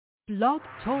Blog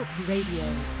Talk Radio.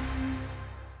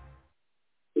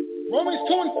 Romans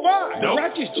 2:5, the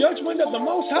righteous judgment of the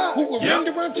Most High, who will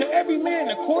render unto every man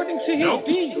according to his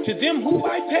deeds, to them who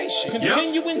by patience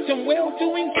continue in some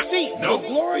well-doing seek for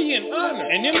glory and honor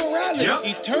and immorality,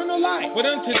 eternal life. But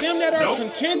unto them that are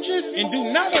contentious and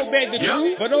do not obey the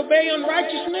truth, but obey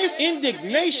unrighteousness,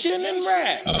 indignation and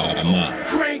wrath.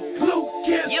 Frank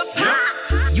Lucas.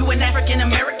 You an African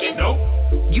American?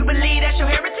 You believe that's your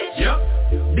heritage?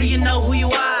 Do you know who you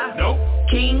are?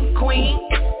 King, queen?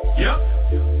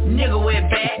 Nigga with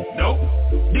back?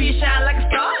 Do you shine like a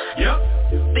star?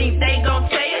 Think they gon'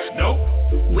 tell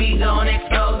you? We gon'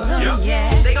 expose them.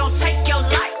 They gon' take your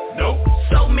life?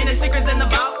 So many secrets in the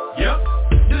vault.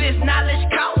 Do this knowledge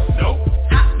cost?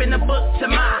 Hop in the book to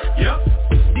mine.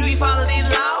 Do we follow these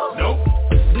laws?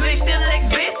 Do they still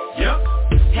exist?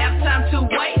 Have time to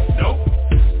wait?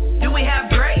 Do we have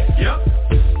grace?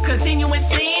 Continue in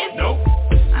sin?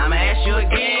 I'ma ask you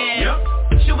again.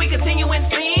 Should we continue in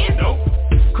sin?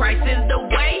 Christ is the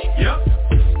way.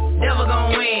 Devil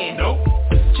gon' win.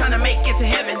 Tryna make it to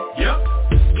heaven.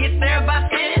 Get there by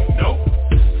sin.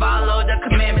 Follow the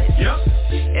commandments.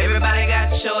 Everybody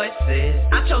got choices.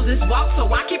 I chose this walk,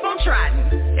 so I keep on trying.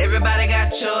 Everybody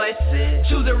got choices.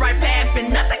 Choose the right path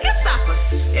and nothing can stop us.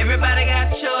 Everybody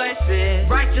got choices.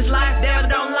 Righteous life, devil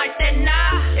don't like that,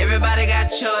 nah. Everybody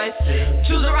got choices.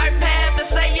 Choose the right path to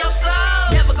save your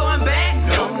soul. Never going back.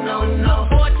 No.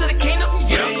 Forward to the kingdom.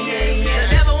 The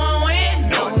devil won't win.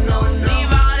 No.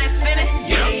 Leave all that sinning.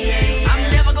 I'm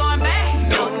never going back.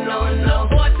 No.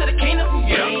 Forward to the kingdom.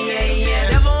 The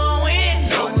devil won't win.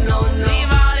 No. Leave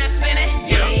all that sinning.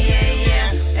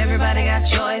 Everybody got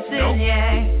choices,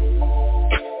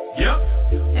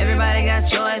 Everybody got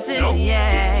choices,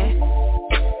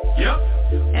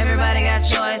 Everybody got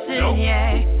choices,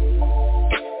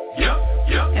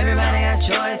 Everybody got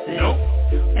choices.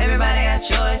 Everybody got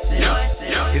choices.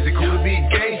 Is it cool to be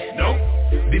gay?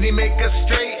 Did he make us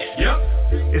straight?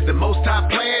 Is the Most High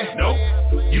plan?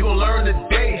 You gon' learn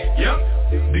today.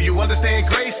 Do you understand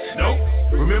grace?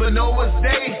 Remember Noah's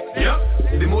day?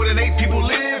 Did more than 8 people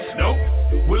live?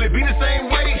 Will it be the same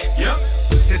way?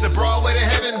 Is the broad way to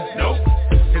heaven?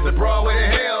 Is the broad way to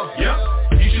hell?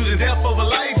 You choosing death over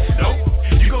life?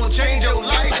 You gon' change your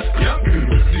life?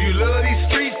 Do you love these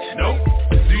streets?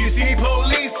 Do you see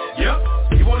police?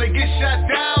 You wanna get shot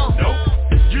down?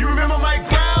 You remember my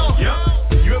ground?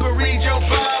 You ever read your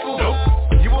Bible?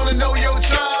 You wanna know your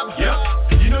tribe?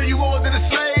 You know you more than a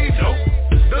slave?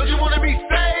 Don't you wanna be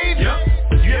saved?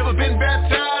 You ever been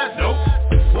baptized?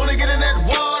 Wanna get in that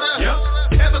water?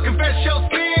 Ever confess your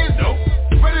sins?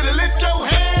 Ready to lift your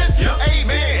hands?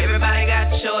 Amen. Everybody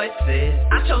got choices.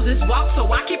 I chose this walk,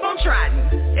 so I keep on trying.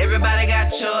 Everybody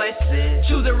got choices.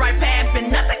 Choose the right path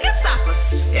and nothing can stop us.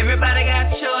 Everybody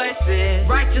got choices.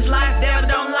 Righteous life, devil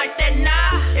don't like that,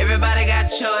 nah. Everybody got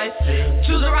choices.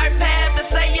 Choose the right path to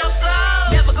save your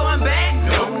soul. Never going back.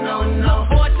 No.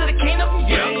 Forward to the kingdom.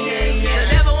 The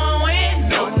devil won't win.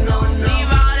 No. Leave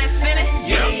all that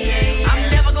sinning. I'm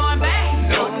never going back.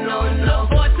 No.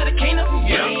 Forward to the kingdom.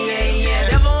 The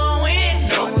devil won't win.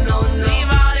 No. Leave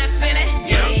all that sinning.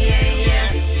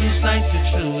 Whose life to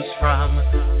choose from?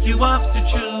 You have to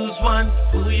choose one.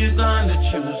 Who you gonna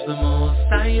choose the most?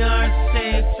 I heard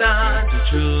Satan to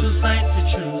choose. Whose life to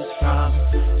choose from?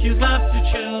 You have to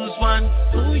choose one.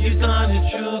 Who you gonna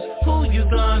choose? Who you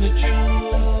gonna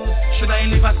choose? Should I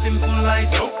live a simple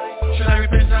life? Should I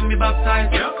repent and be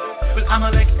baptized? Will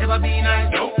Amalek ever be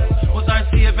nice? Was our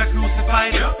Savior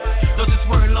crucified? Does this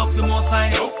world love the Most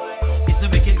High? Is the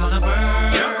wicked gonna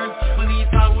burn? Will we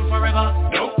fall forever?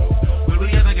 Will we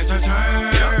ever get our turn?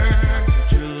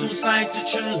 Side to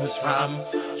choose from.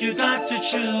 You got to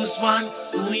choose one.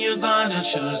 Who you gonna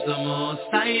choose the most?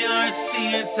 I heard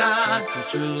Satan to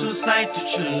choose. Two side to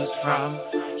choose from.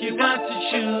 You got to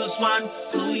choose one.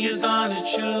 Who you gonna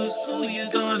choose? Who you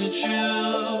gonna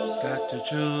choose? Got to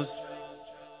choose.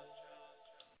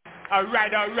 All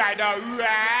right. You're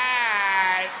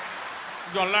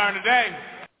gonna learn today.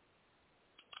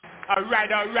 All right.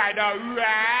 You're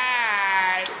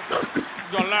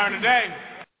gonna learn today.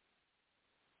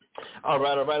 All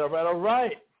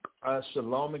right.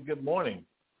 Shalom and good morning.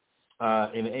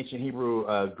 In the ancient Hebrew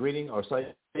greeting or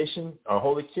salutation or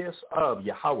holy kiss of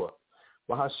Yahweh,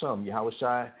 Wahasham, Yahweh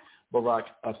Shai, Barak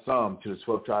Atham, to the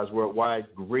 12 tribes worldwide.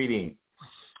 Greeting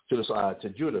to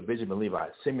Judah, Benjamin, Levi,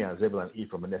 Simeon, Zebulun,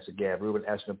 Ephraim, Manasseh, Gad, Reuben,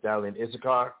 Asher, Naphtali, and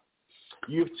Issachar.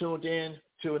 You've tuned in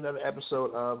to another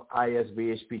episode of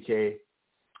ISBHPK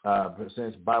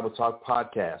presents Bible Talk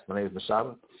Podcast. My name is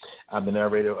Mashaba. I'm the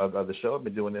narrator of the show. I've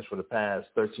been doing this for the past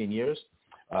 13 years.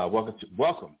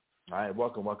 Welcome. All right,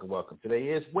 welcome. Today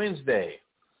is Wednesday,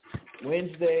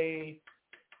 Wednesday,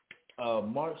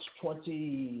 March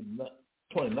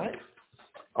 29th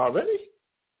already?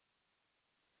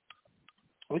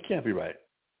 Well, it can't be right.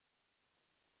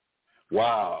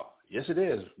 Wow. Yes, it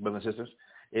is, brothers and sisters.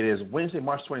 It is Wednesday,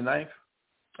 March 29th.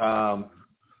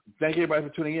 Thank you, everybody,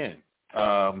 for tuning in.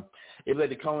 If you'd like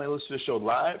to call in and listen to the show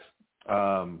live,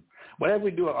 whenever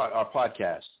we do our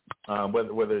podcast,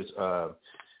 whether it's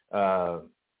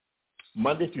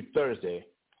Monday through Thursday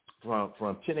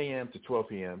from 10 a.m. to 12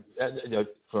 p.m.,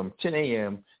 from 10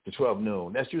 a.m. to 12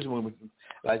 noon. That's usually when we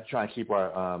like to try and keep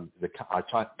our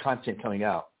content coming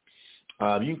out.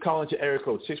 You can call into area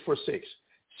code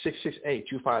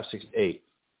 646-668-2568,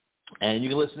 and you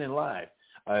can listen in live.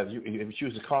 If you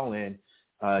choose to call in,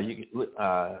 you can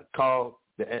call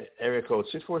the area code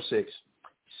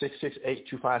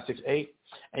 646-668-2568,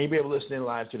 and you'll be able to listen in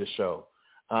live to the show.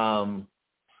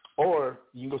 Or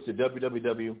you can go to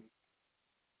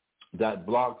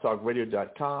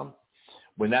www.blogtalkradio.com.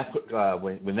 When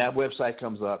that website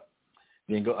comes up,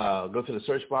 then go to the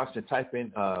search box and type in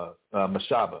Mashaba,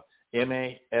 Mashahba.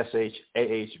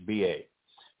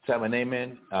 Type my name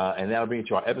in, and that'll bring you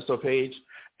to our episode page.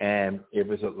 And if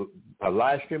it's a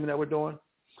live streaming that we're doing,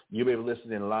 you'll be able to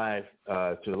listen in live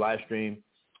to the live stream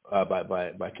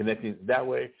by connecting that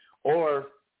way. Or,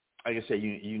 like I said,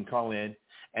 you can call in.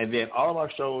 And then all of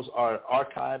our shows are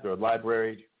archived or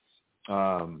libraried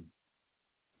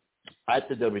at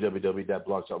the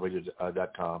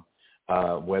www.blogtalkradio.com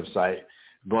website,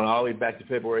 going all the way back to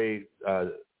February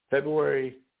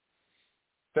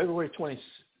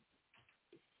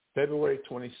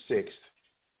 26th,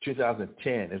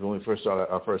 2010 is when we first started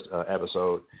our first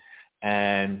episode,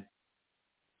 and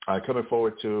coming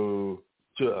forward to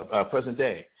present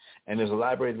day. And there's a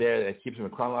library there that keeps them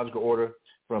in chronological order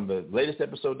from the latest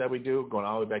episode that we do, going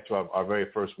all the way back to our very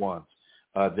first ones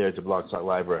there at the Blog Talk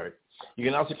Library. You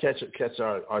can also catch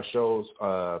our shows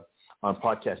on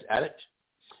Podcast Addict.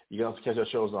 You can also catch our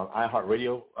shows on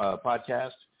iHeartRadio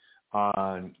podcast,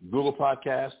 on Google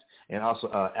Podcast, and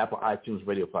also Apple iTunes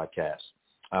Radio Podcast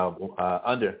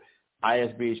under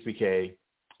ISBHPK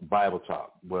Bible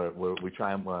Talk, where we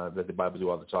try and let the Bible do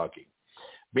all the talking.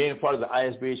 Being a part of the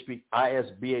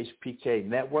ISBHPK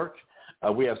network,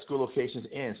 we have school locations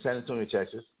in San Antonio,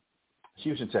 Texas,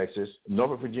 Houston, Texas,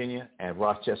 Norfolk, Virginia, and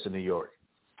Rochester, New York.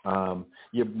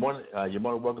 You're more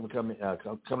than welcome to come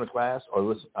to class or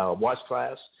listen, watch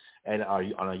class on our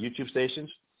YouTube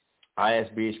stations,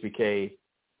 ISBHPK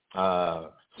San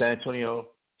Antonio,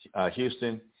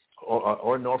 Houston,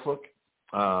 or Norfolk.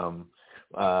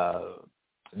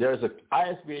 There's a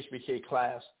ISBHPK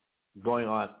class going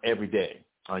on every day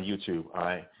on YouTube. All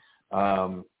right.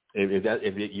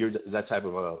 If you're that type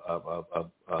of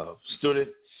a student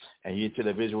and you're into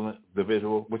the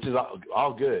visual, which is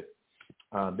all good,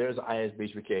 there's an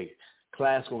ISBHPK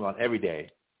class going on every day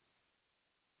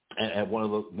at one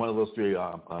of those three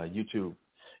YouTube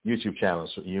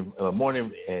channels. So you more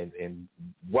than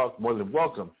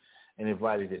welcome and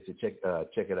invited to check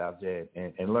it out there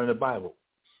and learn the Bible,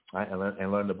 right?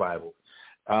 And learn the Bible.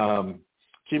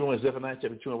 Keeping with Zephaniah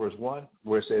chapter 2 verse 1,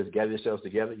 where it says, "Gather yourselves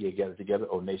together, ye gather together,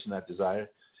 O nation not desire,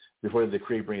 before the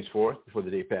decree brings forth, before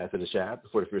the day pass of the shaft,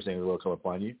 before the fierce anger of the Lord come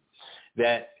upon you."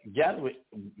 That gathering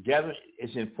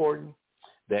is important.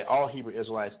 That all Hebrew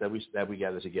Israelites that we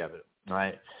gather together,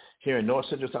 right? Here in North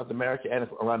Central South America and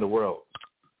around the world.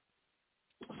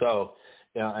 So,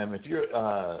 and if you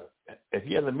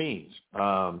have the means,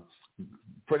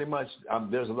 pretty much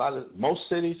there's most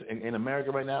cities in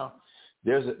America right now.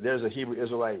 There's a Hebrew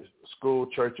Israelite school,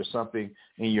 church, or something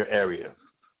in your area.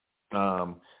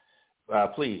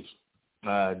 Please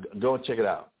go and check it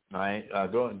out. All right,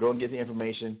 go and get the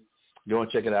information. Go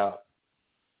and check it out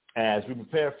as we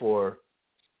prepare for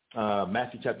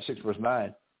Matthew chapter 6 verse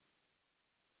 9,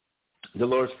 the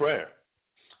Lord's Prayer.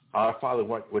 Our Father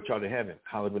which art in heaven,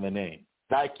 hallowed be thy name.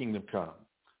 Thy kingdom come,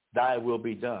 thy will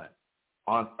be done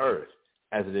on earth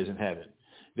as it is in heaven.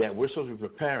 That we're supposed to be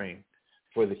preparing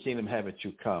for the kingdom of heaven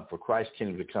to come, for Christ's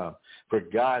kingdom to come, for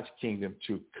God's kingdom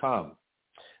to come.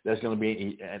 That's going to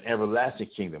be an everlasting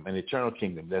kingdom, an eternal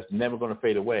kingdom that's never going to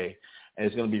fade away, and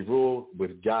it's going to be ruled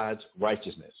with God's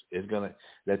righteousness.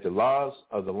 That the laws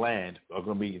of the land are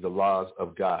going to be the laws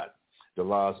of God, the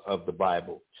laws of the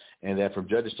Bible, and that from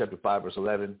Judges chapter 5 verse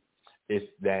 11,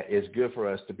 it's good for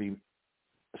us to be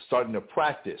starting to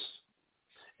practice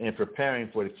and preparing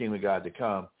for the kingdom of God to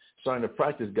come, starting to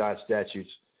practice God's statutes,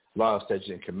 laws, statutes,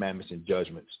 and commandments and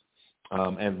judgments,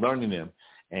 and learning them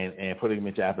and putting them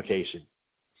into application.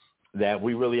 That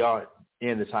we really are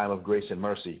in the time of grace and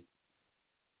mercy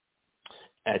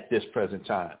at this present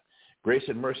time. Grace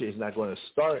and mercy is not going to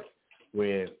start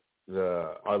with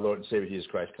our Lord and Savior Jesus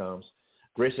Christ comes,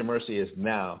 grace and mercy is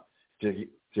now to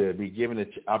be given the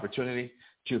opportunity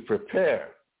to prepare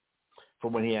for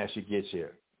when he actually gets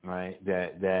here, right?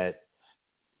 We're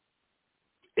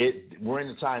in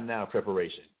the time now of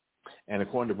preparation. And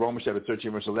according to Romans chapter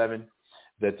 13, verse 11,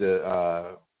 that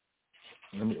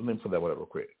let me put that one up real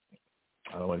quick.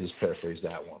 I don't want to just paraphrase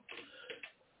that one.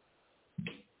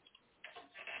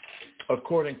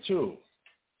 According to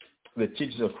the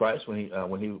teachings of Christ when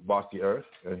he walked the earth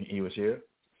and he was here,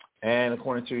 and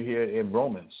according to here in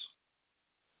Romans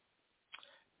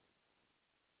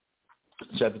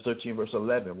chapter 13, verse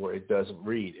 11, where it does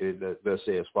read, it does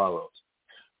say as follows: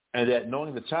 and that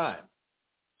knowing the time,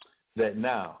 that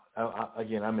now,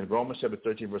 again, I'm in Romans chapter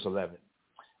 13, verse 11,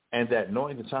 and that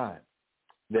knowing the time,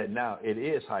 that now it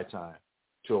is high time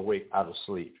to awake out of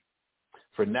sleep.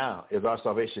 For now is our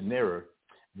salvation nearer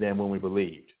than when we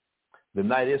believed. The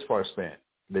night is far spent,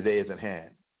 the day is at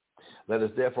hand. Let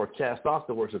us therefore cast off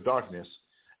the works of darkness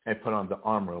and put on the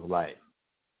armor of light.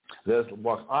 Let us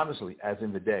walk honestly as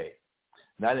in the day,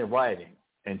 not in rioting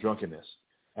and drunkenness,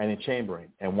 and in chambering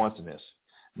and wantonness,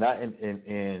 not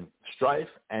in strife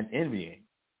and envying,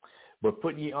 but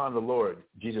put ye on the Lord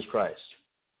Jesus Christ,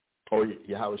 or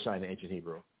Yahushua in the ancient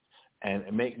Hebrew,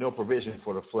 and make no provision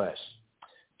for the flesh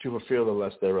to fulfill the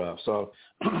lust thereof. So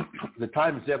the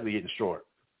time is definitely getting short.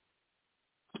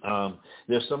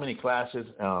 There's so many classes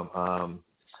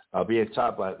being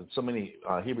taught by so many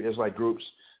Hebrew Israelite groups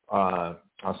on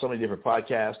so many different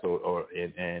podcasts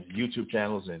and YouTube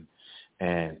channels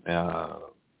and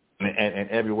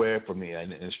everywhere from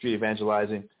the street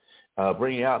evangelizing,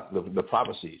 bringing out the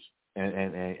prophecies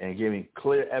and giving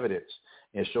clear evidence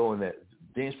and showing that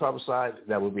things prophesied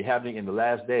that will be happening in the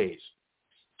last days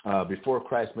before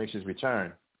Christ makes his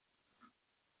return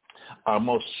are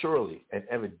most surely and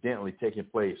evidently taking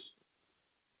place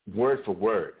word for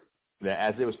word, that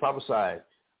as it was prophesied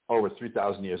over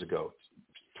 3,000 years ago,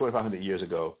 2,500 years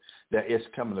ago, that it's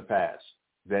coming to pass,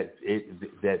 that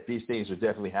these things are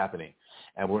definitely happening,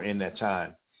 and we're in that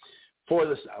time for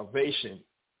the salvation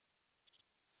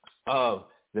of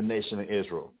the nation of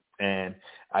Israel. And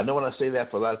I know when I say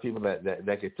that, for a lot of people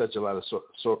that can touch a lot of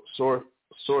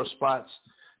sore spots,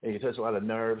 and can touch a lot of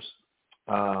nerves.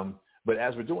 But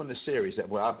as we're doing this series,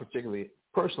 I'm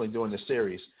personally doing this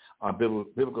series on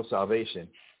biblical salvation,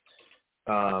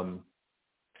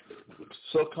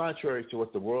 so contrary to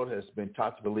what the world has been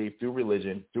taught to believe through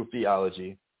religion, through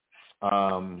theology,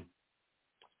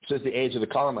 since the age of the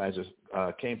colonizers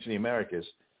came to the Americas,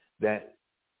 that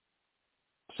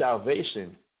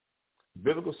salvation,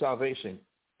 biblical salvation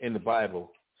in the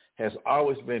Bible, has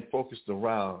always been focused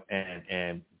around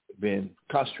and been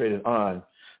concentrated on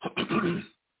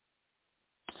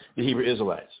the Hebrew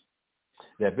Israelites.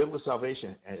 That biblical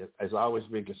salvation has always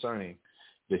been concerning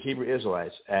the Hebrew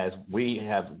Israelites, as we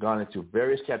have gone into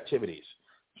various captivities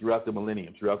throughout the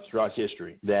millennium, throughout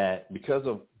history, that because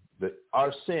of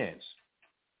our sins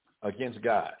against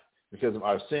God, because of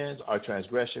our sins, our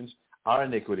transgressions, our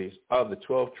iniquities of the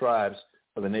 12 tribes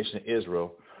of the nation of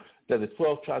Israel, that the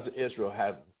 12 tribes of Israel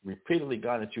have repeatedly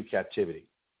gone into captivity.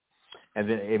 And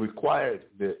then it required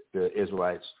the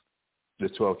Israelites, the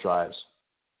 12 tribes,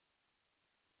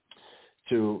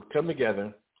 to come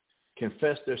together,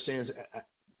 confess their sins,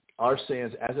 our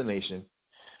sins as a nation,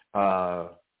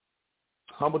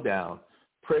 humble down,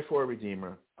 pray for a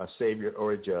redeemer, a savior,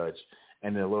 or a judge,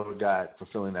 and the Lord God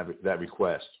fulfilling that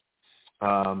request.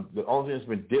 The only thing that's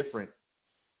been different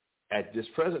at this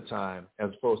present time, as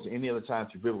opposed to any other time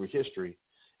through biblical history,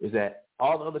 is that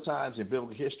all the other times in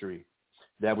biblical history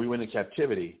that we went in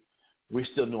captivity, we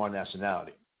still knew our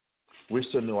nationality. We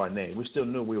still knew our name. We still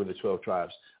knew we were the 12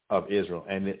 tribes of Israel.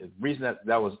 And the reason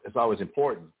it's always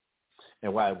important,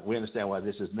 and why we understand why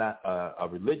this is not a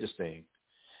religious thing,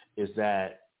 is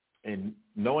that in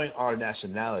knowing our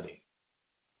nationality,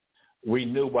 we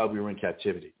knew why we were in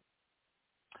captivity.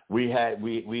 We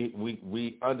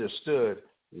understood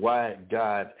why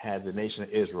God had the nation of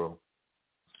Israel,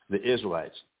 the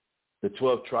Israelites, the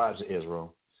 12 tribes of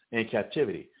Israel, in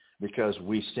captivity, because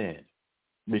we sinned,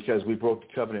 because we broke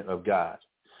the covenant of God.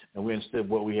 And we understood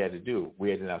what we had to do. We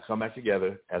had to now come back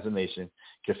together as a nation,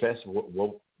 confess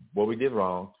what we did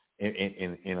wrong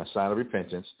in a sign of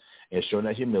repentance, and showing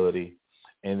that humility,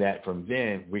 and that from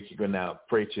then we could go now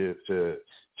pray to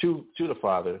the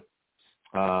Father,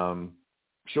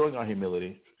 showing our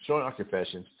humility, showing our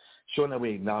confessions, showing that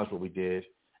we acknowledge what we did,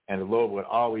 and the Lord would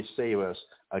always save us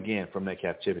again from that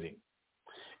captivity.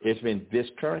 It's been this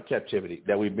current captivity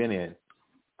that we've been in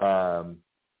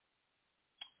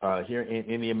here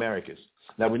in the Americas.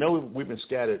 Now, we know we've been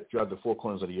scattered throughout the four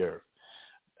corners of the earth.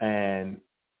 And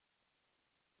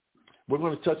we're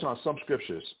going to touch on some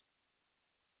scriptures.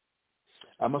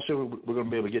 I'm not sure we're going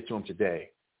to be able to get to them today,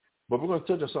 but we're going to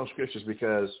touch on some scriptures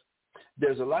because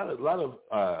there's a lot of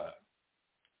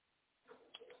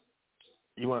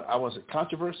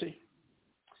controversy.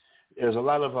 There's a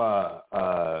lot of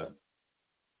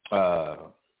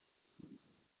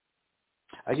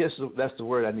I guess that's the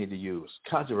word I need to use,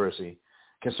 controversy,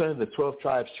 concerning the 12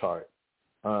 tribes chart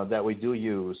that we do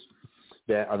use.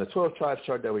 That on the 12 tribes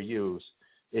chart that we use,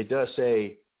 it does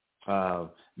say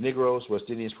Negroes, West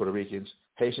Indians, Puerto Ricans,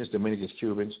 Haitians, Dominicans,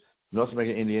 Cubans, North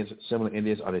American Indians, Seminole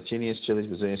Indians, Argentinians, Chileans,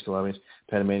 Brazilians, Colombians,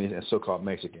 Panamanians, and so-called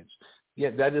Mexicans.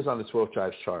 Yeah, that is on the 12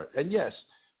 tribes chart. And yes,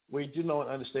 we do know and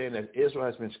understand that Israel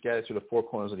has been scattered to the four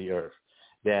corners of the earth.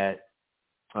 That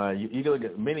you can look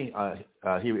at many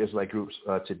Hebrew Israelite groups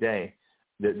today.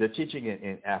 They're teaching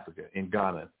in Africa, in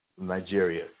Ghana,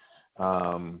 Nigeria.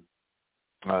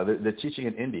 They're teaching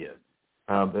in India.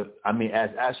 As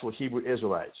actual Hebrew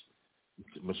Israelites,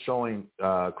 showing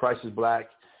Christ is black,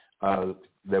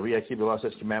 that we have to keep the law,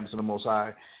 statutes, commandments of the Most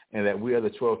High, and that we are the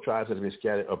 12 tribes that have been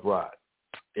scattered abroad.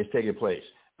 It's taking place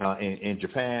in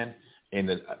Japan.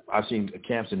 I've seen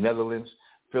camps in Netherlands,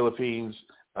 Philippines,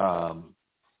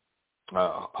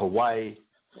 Hawaii,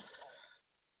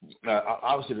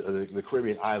 obviously the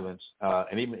Caribbean islands,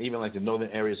 and even like the northern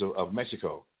areas of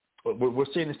Mexico. We're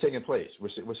seeing this taking place.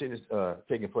 We're seeing this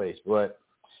taking place. But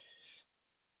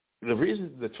the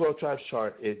reason the 12 tribes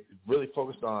chart is really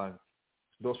focused on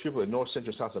those people in North,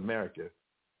 Central, South America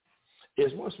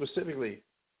is more specifically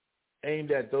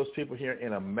aimed at those people here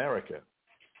in America,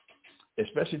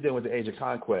 especially dealing with the age of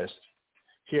conquest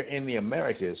here in the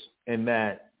Americas, in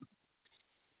that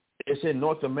it's in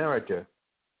North America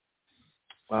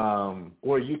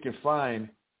where you can find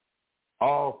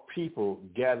all people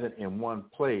gathered in one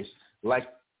place, like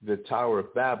the Tower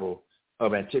of Babel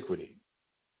of antiquity.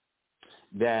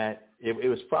 That it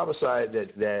was prophesied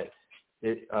that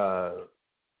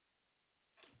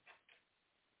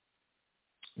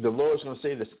the Lord is going to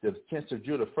save the tents of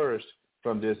Judah first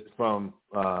from the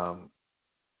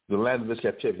land of this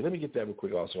captivity. Let me get that real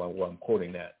quick also while I'm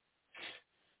quoting that,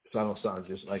 so I don't sound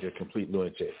just like a complete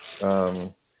lunatic.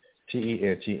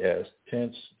 T-E-N-T-S,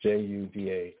 tents,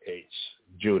 J-U-D-A-H,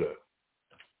 Judah.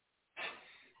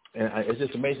 And it's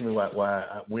just amazing to me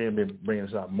why we haven't been bringing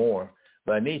this out more,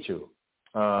 but I need to.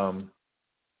 When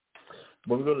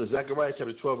we go to Zechariah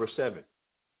chapter 12, verse 7,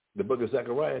 the book of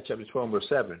Zechariah chapter 12, verse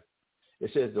 7,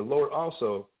 it says, the Lord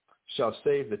also shall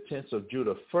save the tents of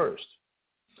Judah first,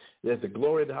 that the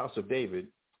glory of the house of David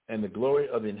and the glory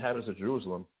of the inhabitants of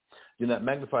Jerusalem do not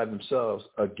magnify themselves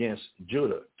against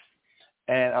Judah.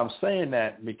 And I'm saying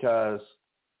that because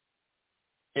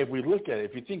if we look at it,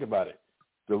 if you think about it,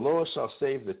 the Lord shall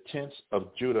save the tents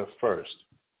of Judah first.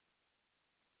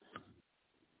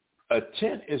 A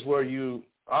tent is where you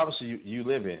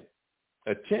live in.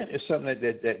 A tent is something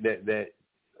that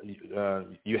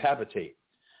you habitate.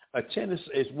 A tent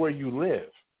is where you live.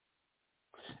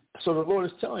 So the Lord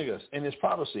is telling us in his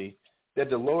prophecy that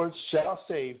the Lord shall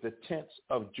save the tents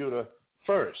of Judah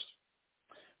first.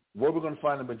 Where we're going to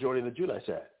find the majority of the Judites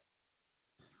at?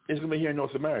 It's going to be here in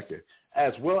North America,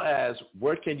 as well as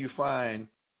where can you find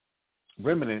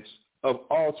remnants of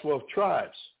all 12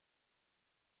 tribes?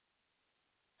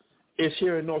 It's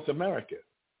here in North America.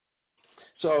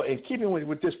 So in keeping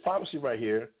with this prophecy right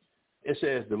here, it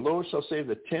says, the Lord shall save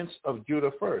the tents of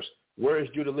Judah first. Where is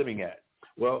Judah living at?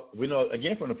 Well, we know,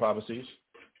 again, from the prophecies.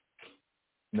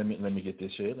 Let me get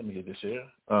this here.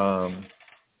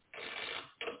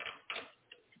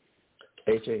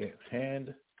 H-A,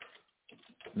 hand,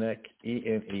 neck,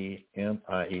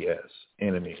 E-N-E-M-I-E-S,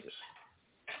 enemies.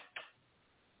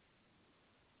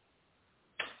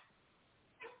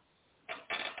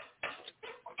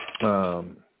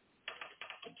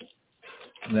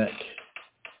 Neck,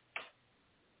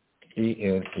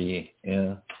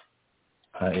 E-N-E-M-I-E-S.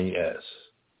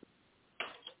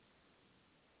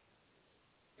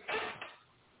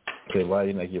 Okay, why are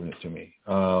you not giving it to me?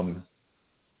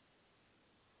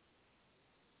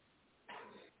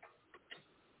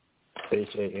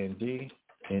 H-A-N-D-N-E-C-K.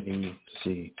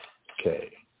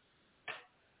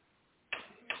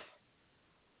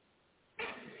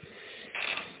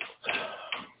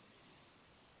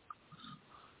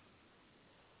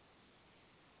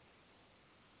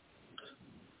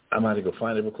 I'm going to go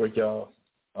find it real quick, y'all.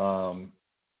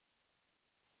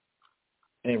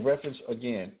 In reference,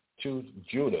 again, to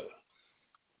Judah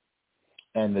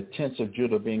and the tents of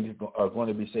Judah are going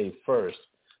to be saved first,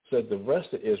 so that the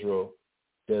rest of Israel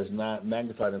does not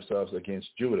magnify themselves against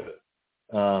Judah.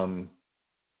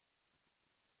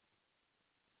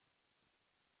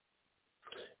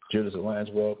 Judah's a lion's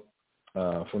whelp.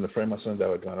 From the frame of son that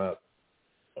had gone up,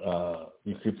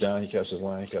 he creep down, he casts his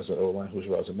line, he casts the old line, who's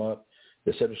roused him up.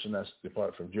 The scepter shall not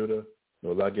depart from Judah,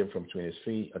 nor law given from between his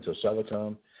feet until Shiloh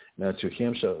come, and unto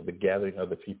him shall the gathering of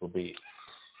the people be.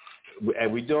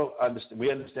 And we don't understand.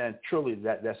 We understand truly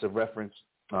that that's a reference.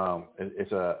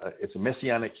 It's a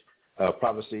messianic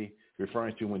prophecy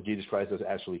referring to when Jesus Christ does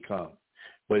actually come,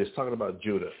 but it's talking about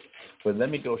Judah. But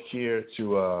let me go here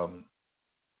to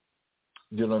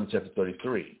Deuteronomy chapter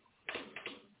 33.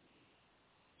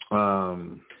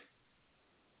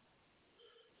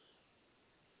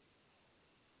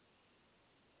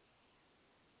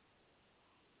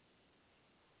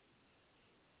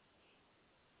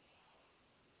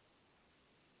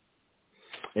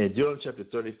 In Deuteronomy chapter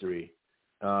 33,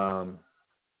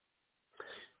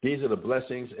 these are the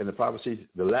blessings and the prophecies,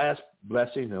 the last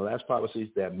blessings and the last prophecies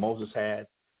that Moses had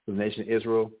for the nation of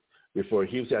Israel before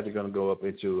he was actually going to go up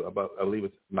into, I believe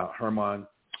it's Mount Hermon,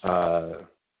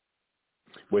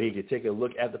 where he could take a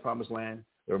look at the promised land.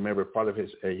 Remember, part of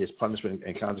his punishment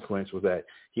and consequence was that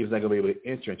he was not going to be able to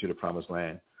enter into the promised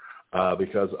land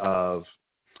because of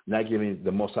not giving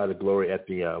the Most High the glory at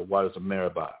the waters of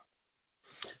Meribah.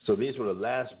 So these were the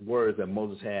last words that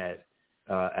Moses had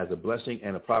as a blessing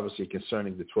and a prophecy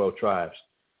concerning the 12 tribes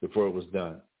before it was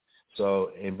done.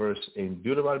 So in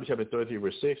Deuteronomy chapter 33,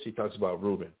 verse 6, he talks about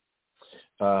Reuben.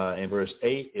 In verse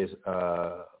 8 is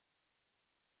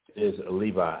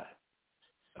Levi.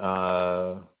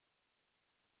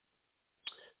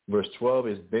 Verse 12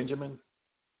 is Benjamin.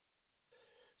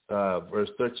 Verse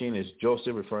 13 is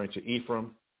Joseph, referring to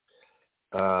Ephraim.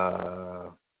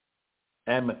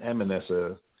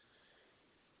 Manasseh.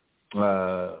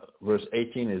 Verse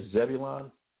 18 is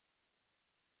Zebulun.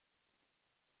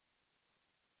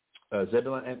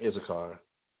 Zebulun and Issachar.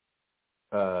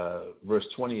 Verse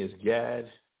 20 is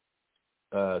Gad.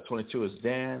 22 is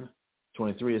Dan.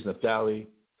 23 is Naphtali.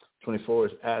 24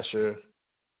 is Asher.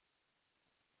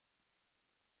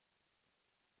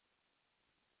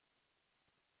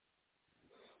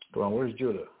 Go on, where's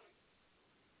Judah?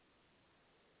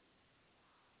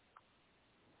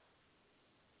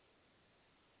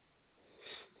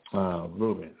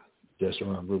 Reuben. Yes,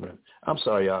 around Reuben. I'm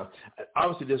sorry, y'all.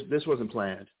 Obviously, this wasn't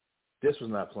planned. This was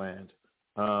not planned.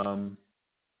 I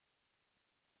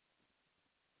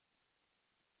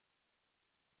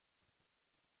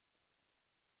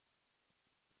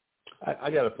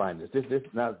gotta find this. This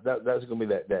now that's gonna be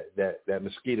that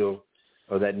mosquito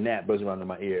or that gnat buzzing around in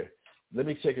my ear. Let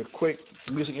me take a quick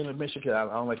music intermission because I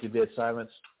don't like the dead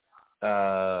silence.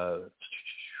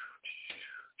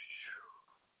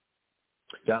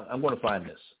 I'm going to find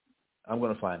this.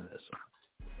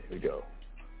 Here we go.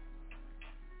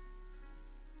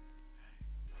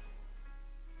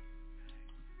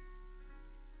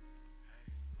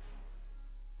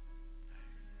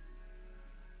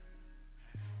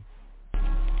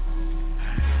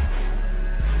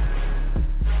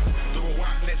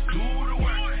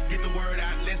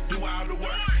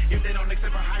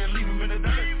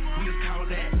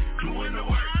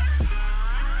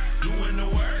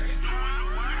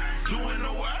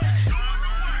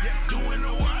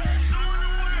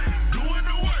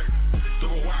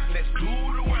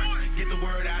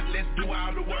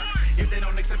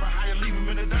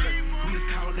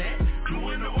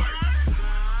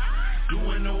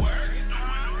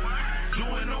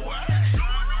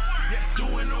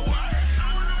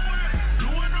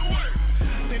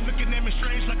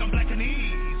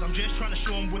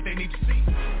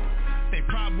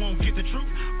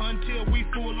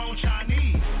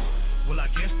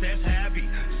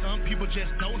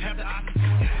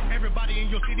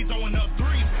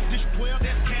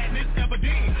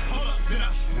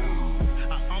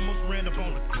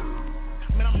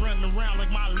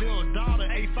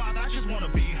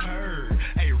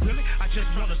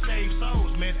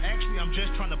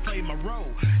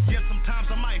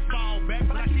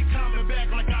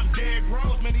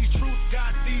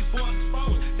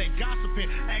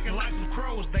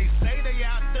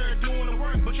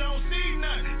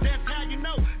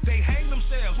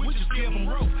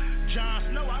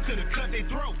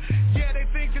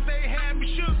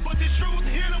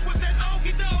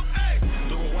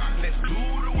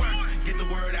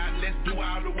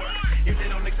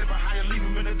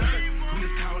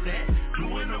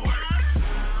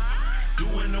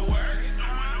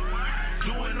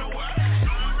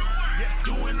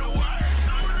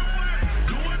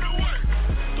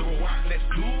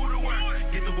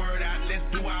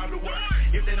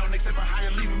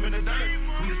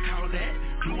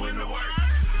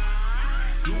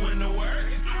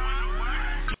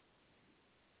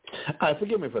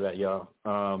 Forgive me for that, y'all.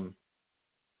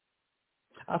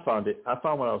 I found it. I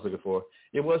found what I was looking for.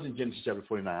 It was in Genesis chapter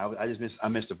 49. I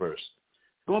missed the verse.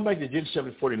 Going back to Genesis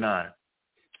chapter 49,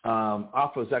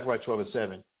 off of Zechariah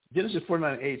 12:7, Genesis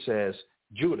 49:8 says,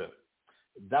 Judah,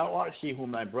 thou art he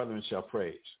whom thy brethren shall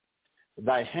praise.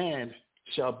 Thy hand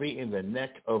shall be in the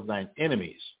neck of thine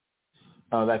enemies.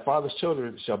 Thy father's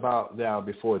children shall bow down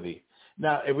before thee.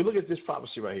 Now, if we look at this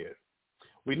prophecy right here,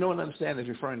 we know and understand it's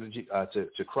referring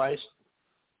to Christ.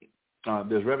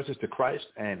 There's references to Christ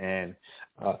and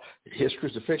his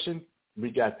crucifixion.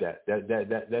 We got that.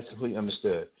 That's completely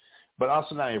understood. But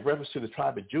also now in reference to the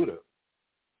tribe of Judah,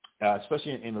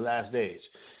 especially in the last days.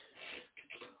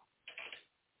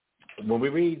 When we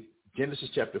read Genesis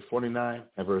chapter 49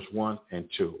 and verse 1 and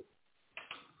 2,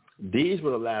 these were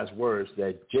the last words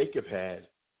that Jacob had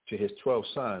to his 12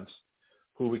 sons,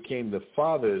 who became the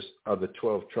fathers of the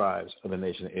 12 tribes of the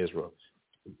nation of Israel.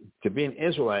 To be an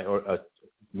Israelite or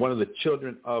one of the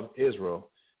children of Israel,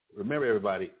 remember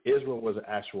everybody, Israel was an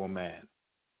actual man.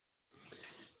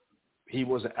 He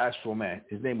was an actual man.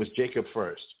 His name was Jacob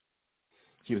first.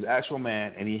 He was an actual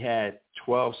man, and he had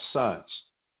 12 sons.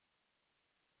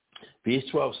 These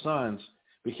 12 sons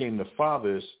became the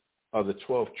fathers of the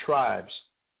 12 tribes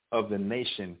of the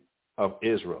nation of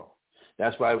Israel.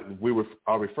 That's why we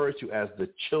are referred to as the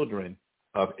children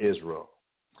of Israel,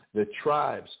 the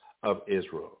tribes of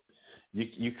Israel.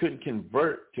 You couldn't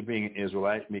convert to being an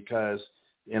Israelite because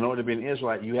in order to be an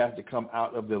Israelite, you have to come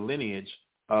out of the lineage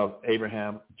of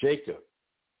Abraham, Jacob.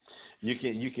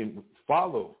 You can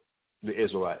follow the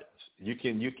Israelites. You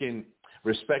can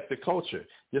respect the culture,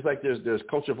 just like there's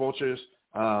culture vultures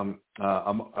of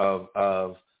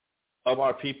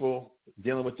our people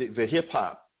dealing with the hip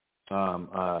hop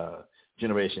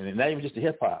generation, and not even just the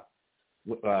hip hop,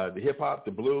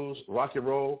 the blues, rock and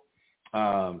roll.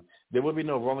 There would be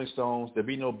no Rolling Stones, there'd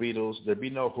be no Beatles, there'd be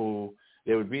no Who,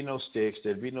 there would be no Styx,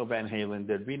 there'd be no Van Halen,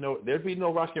 there'd be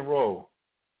no rock and roll.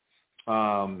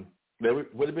 There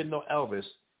would have been no Elvis.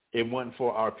 It wasn't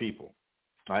for our people.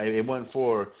 It wasn't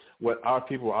for what our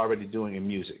people were already doing in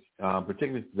music,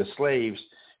 particularly the slaves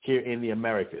here in the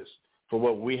Americas, for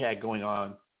what we had going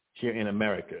on here in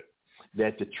America.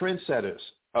 That the trendsetters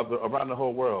around the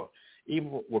whole world,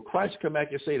 even when Christ come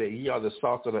back and say that ye are the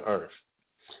salt of the earth,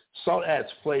 salt adds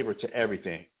flavor to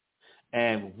everything.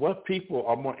 And what people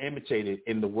are more imitated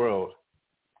in the world,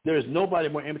 there is nobody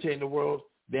more imitated in the world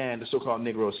than the so-called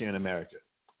Negroes here in America,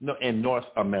 no, in North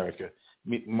America,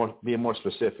 being more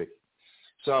specific.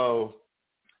 So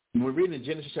when we read in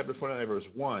Genesis chapter 49, verse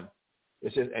 1,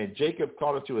 it says, and Jacob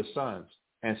called unto his sons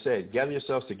and said, gather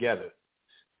yourselves together,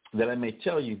 that I may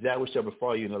tell you that which shall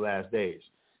befall you in the last days.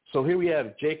 So here we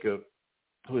have Jacob,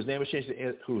 whose name was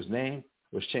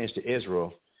changed to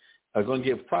Israel, are going to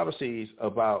give prophecies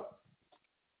about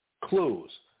clues,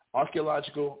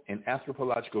 archaeological and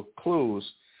anthropological clues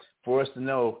for us to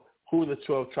know who the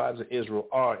 12 tribes of Israel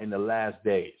are in the last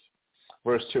days.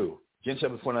 Verse 2, Genesis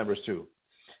chapter 49, verse 2.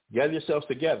 Gather yourselves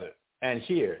together and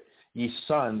hear, ye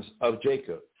sons of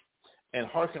Jacob, and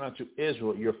hearken unto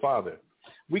Israel your father.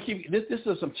 This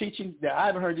is some teaching that I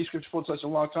haven't heard these scriptures for such a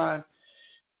long time.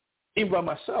 Even by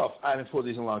myself, I haven't pulled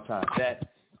these in a long time.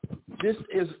 That this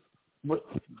is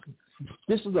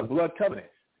a blood covenant.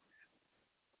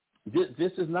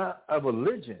 This is not a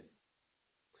religion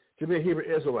to be a Hebrew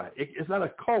Israelite. It's not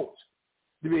a cult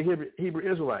to be a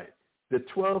Hebrew Israelite. The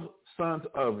 12 sons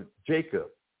of Jacob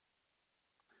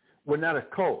were not a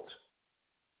cult.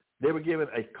 They were given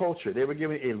a culture. They were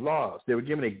given a laws. They were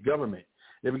given a government.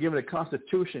 They were given a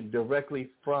constitution directly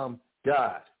from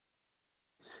God.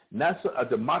 Not a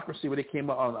democracy where they came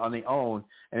up on their own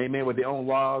and they made with their own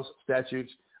laws,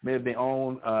 statutes, made their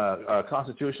own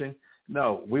constitution.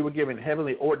 No, we were given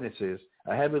heavenly ordinances,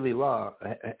 a heavenly law,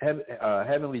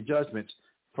 heavenly judgments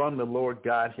from the Lord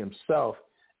God himself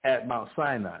at Mount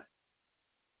Sinai.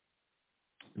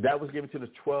 That was given to the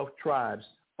 12 tribes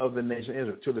of the nation of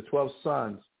Israel, to the 12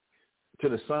 sons, to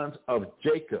the sons of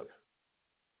Jacob.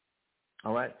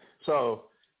 All right? So,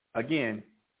 again,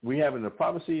 we have in the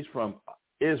prophecies from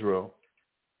Israel,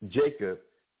 Jacob,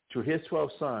 to his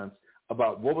 12 sons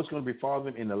about what was going to befall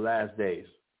them in the last days.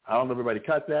 I don't know if everybody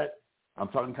caught that. I'm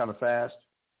talking kind of fast.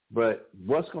 But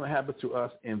what's going to happen to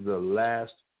us in the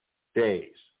last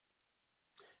days?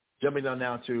 Jumping down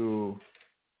now to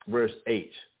verse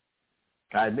 8.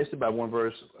 I missed it by one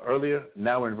verse earlier.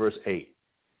 Now we're in verse 8.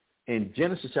 In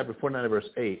Genesis chapter 49, verse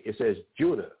 8, it says,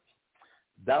 Judah,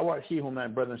 thou art he whom thy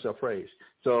brethren shall praise.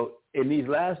 So in these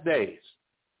last days,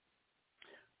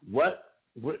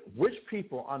 which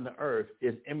people on the earth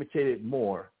is imitated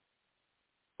more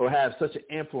or have such an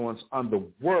influence on the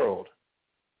world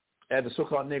as the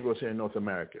so-called Negroes here in North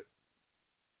America?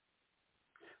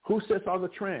 Who sets all the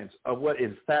trends of what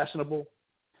is fashionable,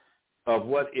 of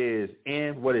what is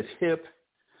in, what is hip,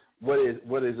 what is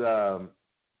in?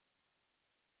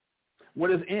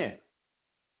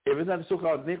 If it's not the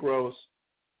so-called Negroes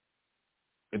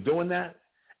doing that,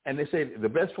 and they say the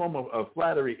best form of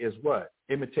flattery is what?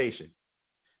 Imitation.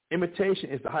 Imitation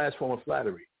is the highest form of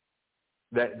flattery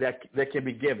that can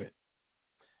be given.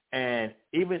 And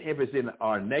even if it's in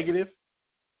our negative,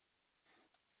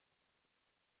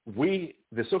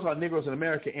 the so-called Negroes in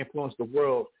America influence the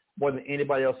world more than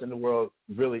anybody else in the world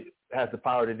really has the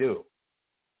power to do.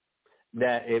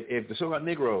 That if the so-called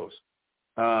Negroes,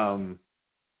 again,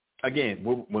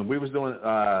 when we was doing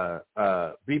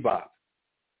bebop,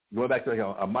 going back to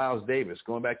a Miles Davis,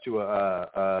 going back to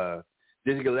a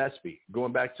Dizzy Gillespie,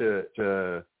 going back to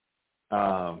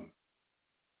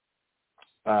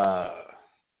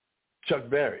Chuck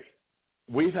Berry,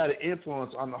 we've had an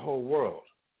influence on the whole world.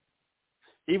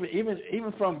 Even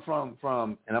from,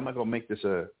 and I'm not going to make this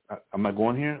I'm not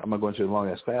going here. I'm not going to a long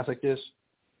ass class like this.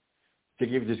 To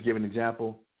give an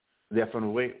example, that from the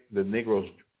way the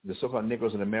so-called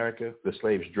Negroes in America, the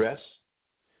slaves dress,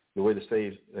 the way the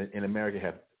slaves in America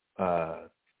have,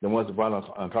 the ones that brought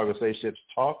on cargo slave ships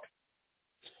talk,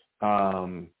 our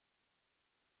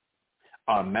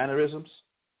mannerisms.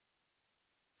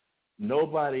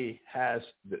 Nobody has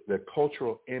the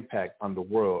cultural impact on the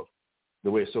world the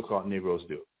way so-called Negroes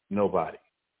do. Nobody.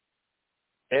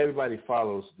 Everybody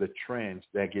follows the trends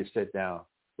that get set down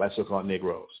by so-called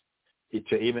Negroes.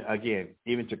 Even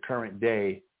to current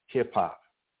day hip hop,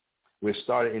 which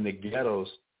started in the ghettos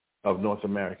of North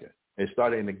America. It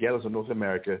started in the ghettos of North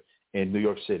America in New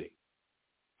York City,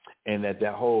 and that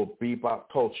whole bebop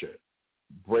culture,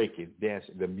 breaking,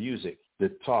 dancing, the music, the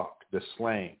talk, the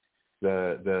slang,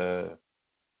 the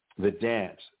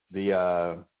dance,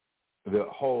 the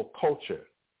whole culture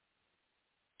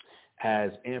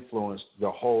has influenced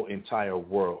the whole entire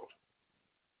world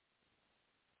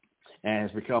and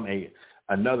has become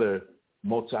another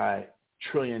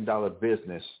multi-trillion-dollar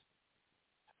business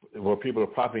where people are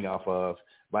profiting off of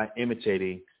by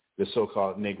imitating the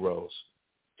so-called Negroes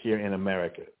here in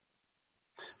America.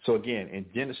 So again, in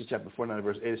Genesis chapter 49,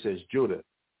 verse 8, it says, Judah,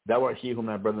 thou art he whom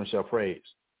thy brethren shall praise.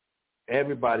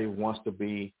 Everybody wants to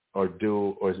be or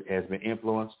do or has been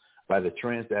influenced by the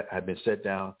trends that have been set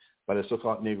down by the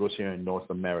so-called Negroes here in North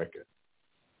America.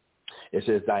 It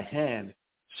says, thy hand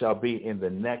shall be in the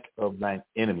neck of thine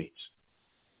enemies.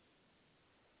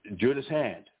 Judah's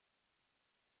hand.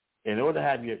 In order to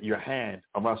have your hand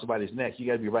around somebody's neck, you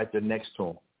got to be right there next to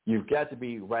him. You've got to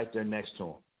be right there next to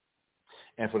him.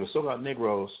 And for the so-called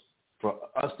Negroes, for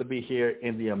us to be here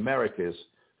in the Americas,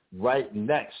 right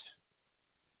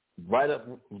up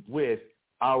with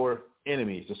our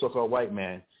enemies, the so-called white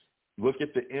man, look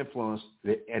at the influence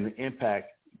and the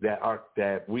impact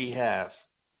that we have,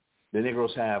 the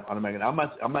Negroes have on America. I'm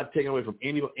not taking away from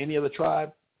any other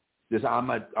tribe. I'm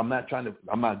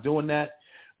not doing that.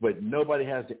 But nobody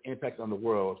has the impact on the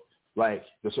world like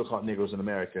the so-called Negroes in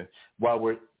America.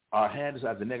 While our hand is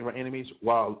at the neck of our enemies,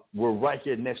 while we're right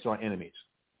here next to our enemies.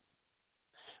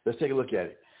 Let's take a look at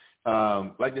it.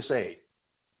 Like they say,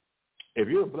 if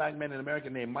you're a black man in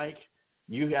America named Mike,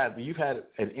 you've had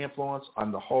an influence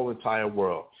on the whole entire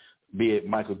world, be it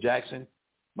Michael Jackson,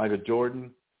 Michael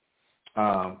Jordan.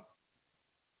 How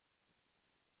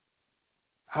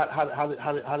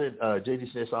did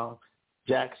JD say a song?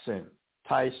 Jackson,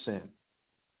 Tyson,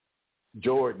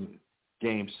 Jordan,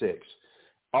 Game 6.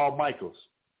 All Michaels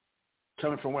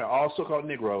coming from where? All so-called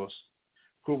Negroes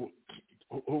who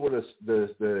were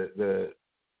the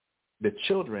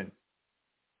children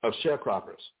of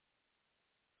sharecroppers,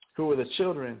 who were the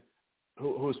children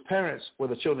whose parents were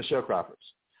the children of sharecroppers,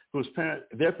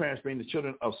 their parents being the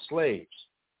children of slaves.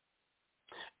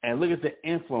 And look at the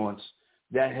influence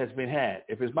that has been had.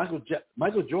 If it's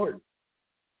Michael Jordan,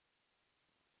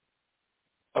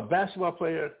 a basketball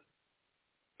player,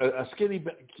 a skinny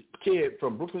kid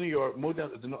from Brooklyn, New York, moved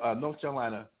down to North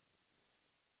Carolina,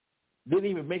 didn't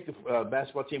even make the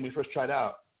basketball team when he first tried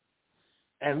out.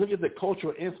 And look at the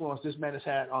cultural influence this man has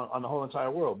had on the whole entire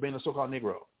world, being a so-called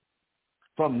Negro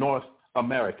from North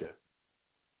America.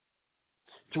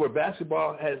 To where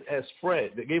basketball has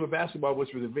spread. The game of basketball,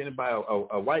 which was invented by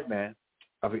a white man,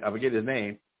 I forget his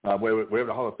name, wherever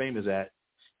the Hall of Fame is at,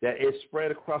 that it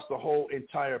spread across the whole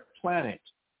entire planet.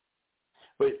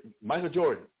 But Michael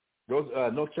Jordan goes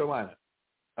North Carolina,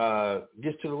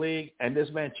 gets to the league, and this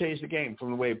man changed the game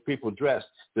from the way people dressed,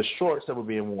 the shorts that were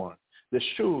being worn, the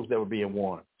shoes that were being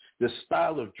worn, the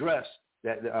style of dress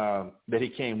that he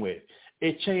came with.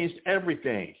 It changed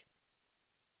everything.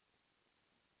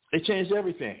 It changed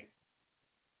everything.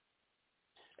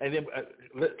 And then,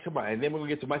 come on, and then when we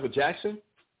get to Michael Jackson,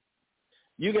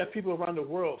 you got people around the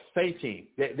world fainting.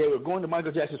 They were going to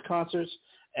Michael Jackson's concerts,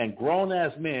 and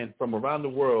grown-ass men from around the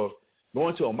world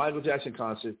going to a Michael Jackson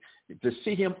concert to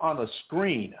see him on a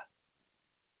screen.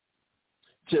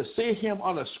 To see him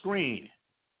on a screen,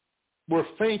 were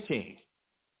fainting,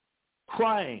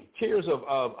 crying, tears of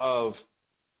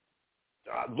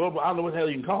global, I don't know what the hell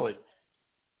you can call it,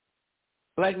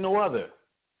 like no other.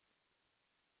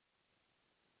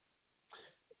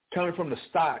 Coming from the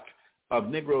stock of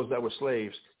Negroes that were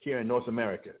slaves here in North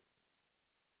America.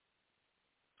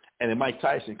 And then Mike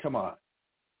Tyson, come on.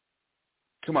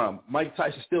 Mike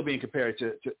Tyson still being compared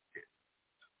to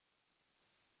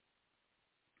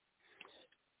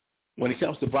when it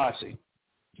comes to boxing,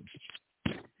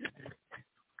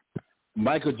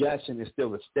 Michael Jackson is still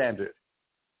the standard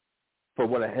for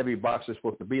what a heavy boxer is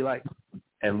supposed to be like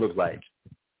and look like.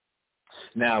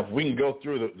 Now, we can go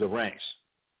through the ranks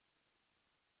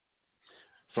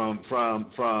from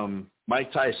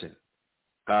Mike Tyson,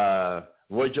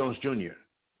 Roy Jones Jr.,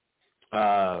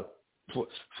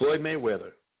 Floyd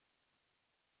Mayweather,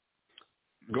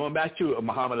 going back to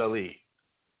Muhammad Ali,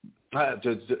 to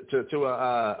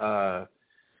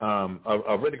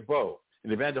Riddick Bowe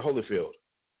and Evander Holyfield,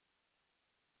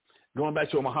 going back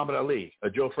to a Muhammad Ali, a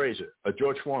Joe Frazier, a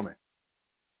George Foreman,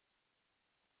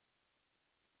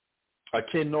 a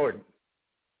Ken Norton,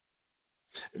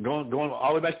 going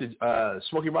all the way back to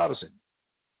Smokey Robinson,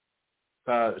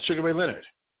 Sugar Ray Leonard,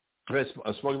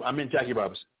 Jackie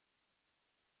Robinson.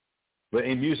 But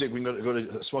in music, we can go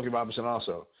to Smokey Robinson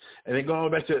also. And then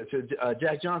going back to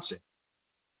Jack Johnson.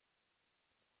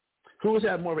 Who has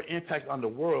had more of an impact on the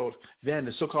world than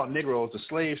the so-called Negroes? The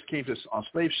slaves came on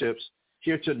slave ships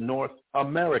here to North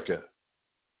America,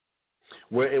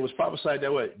 where it was prophesied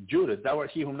that what? Judah, thou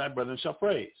art he whom thy brethren shall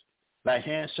praise. Thy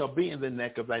hand shall be in the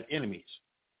neck of thine enemies.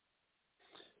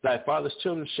 Thy father's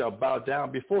children shall bow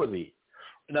down before thee.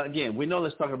 Now, again, we know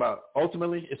this talking about,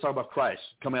 ultimately, it's talking about Christ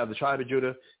coming out of the tribe of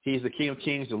Judah. He's the King of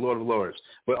Kings, the Lord of Lords.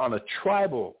 But on a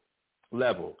tribal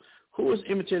level, who is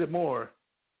imitated more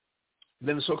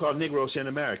than the so-called Negroes here in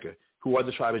America, who are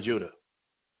the tribe of Judah?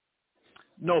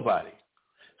 Nobody.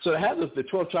 So to have the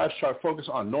 12 tribes chart focus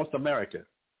on North America,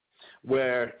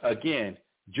 where, again,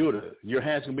 Judah, your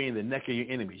hand's going to be in the neck of your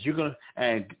enemies.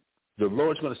 And the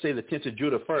Lord's going to say the tent of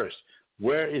Judah first.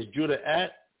 Where is Judah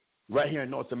at? Right here in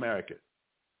North America,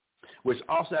 which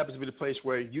also happens to be the place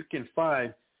where you can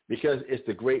find, because it's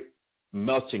the great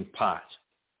melting pot,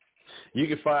 you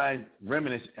can find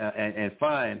remnants and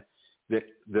find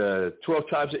the 12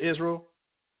 tribes of Israel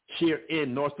here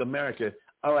in North America,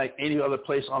 unlike any other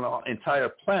place on the entire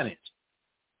planet.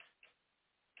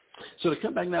 So to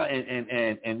come back now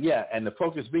and the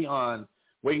focus be on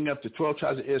waking up the 12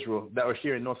 tribes of Israel that were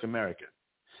here in North America,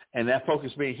 and that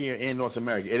focus being here in North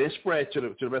America, it is spread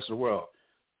to the rest of the world.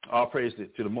 All praise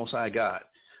to the Most High God.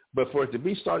 But for it to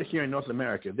be started here in North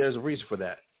America, there's a reason for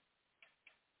that.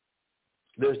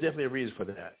 There's definitely a reason for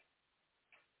that.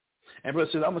 And brother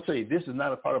says, I'm gonna tell you, this is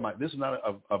not a part of my. This is not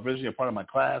originally a part of my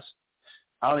class.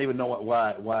 I don't even know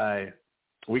why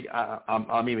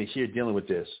I'm even here dealing with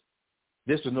this.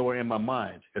 This was nowhere in my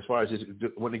mind as far as just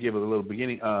want to give it a little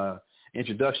beginning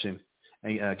introduction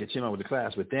and continue on with the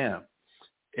class. But damn,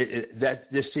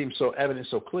 that this seems so evident,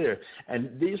 so clear.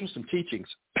 And these were some teachings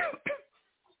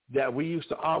that we used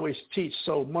to always teach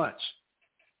so much.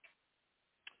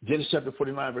 Genesis chapter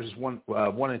 49, verses 1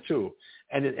 and 2,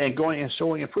 and going and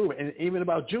showing and proving, and even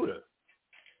about Judah.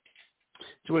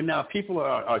 To where now people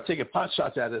are taking pot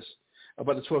shots at us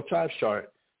about the 12 tribes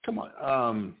chart. Come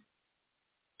on.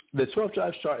 The 12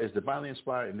 tribes chart is divinely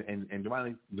inspired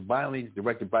and divinely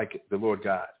directed by the Lord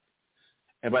God.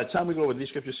 And by the time we go over these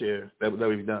scriptures here that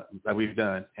we've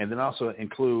done, and then also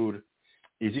include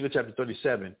Ezekiel chapter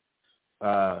 37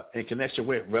 in connection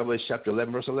with Revelation chapter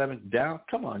 11, verse 11, down.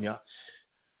 Come on, y'all.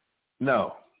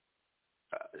 No.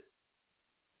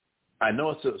 I know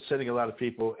it's upsetting a lot of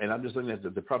people, and I'm just looking at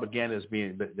the propaganda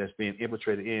that's being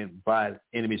infiltrated in by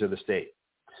enemies of the state,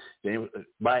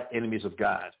 by enemies of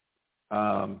God.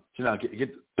 To now get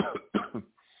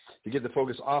to get the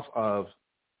focus off of,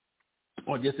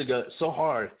 or just to go so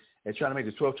hard at trying to make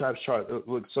the 12 tribes chart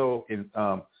look so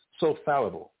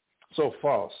fallible, so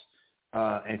false,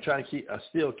 and trying to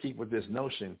still keep with this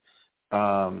notion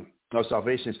of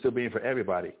salvation still being for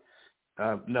everybody.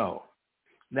 No.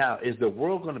 Now, is the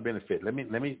world going to benefit? Let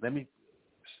me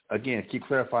again keep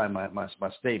clarifying my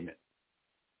statement.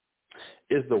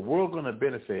 Is the world going to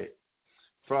benefit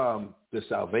from the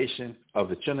salvation of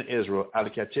the children of Israel out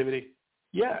of captivity?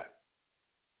 Yeah.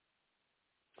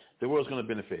 The world's going to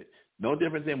benefit. No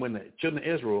different than when the children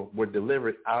of Israel were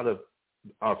delivered out of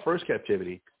our first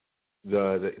captivity,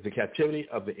 the captivity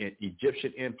of the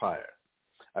Egyptian Empire.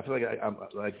 I feel like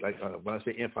when I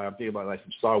say empire, I'm thinking about like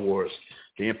from Star Wars,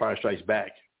 the Empire Strikes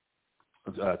Back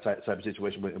type of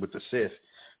situation with the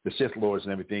Sith Lords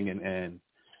and everything, and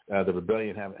the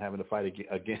rebellion having to fight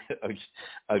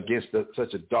against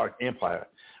such a dark empire.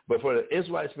 But for the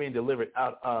Israelites being delivered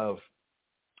out of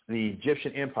the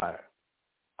Egyptian Empire,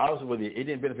 obviously it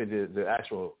didn't benefit the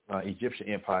actual Egyptian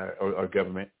Empire or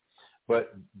government,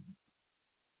 but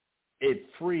it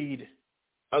freed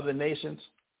other nations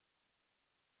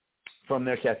from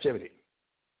their captivity,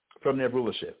 from their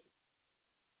rulership.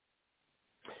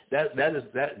 That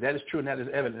is true, and that is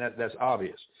evident. That's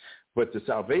obvious. But the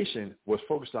salvation was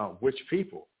focused on which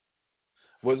people?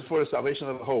 Was it for the salvation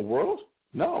of the whole world?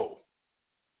 No.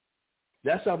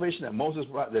 That salvation that Moses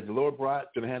brought, that the Lord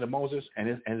brought through the hand of Moses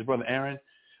and his brother Aaron,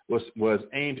 was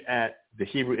aimed at the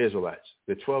Hebrew Israelites,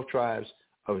 the 12 tribes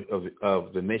of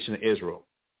the nation of Israel.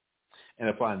 And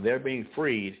upon their being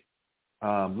freed,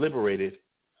 liberated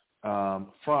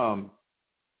from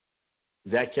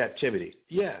that captivity,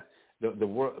 the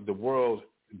world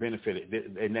benefited,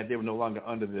 and that they were no longer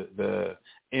under the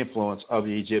influence of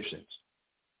the Egyptians.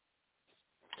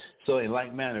 So in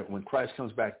like manner, when Christ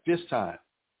comes back this time,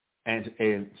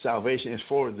 and salvation is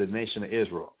for the nation of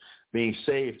Israel, being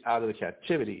saved out of the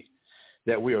captivity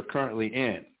that we are currently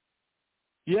in,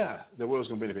 the world's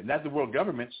going to benefit. Not the world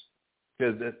governments,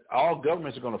 because all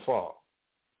governments are going to fall.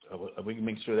 We can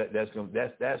make sure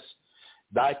that's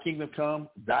thy kingdom come,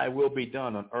 thy will be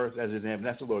done on earth as it is in heaven.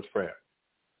 That's the Lord's prayer.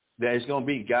 That it's going to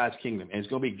be God's kingdom, and it's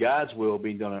going to be God's will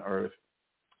being done on earth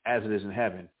as it is in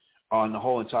heaven on the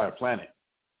whole entire planet.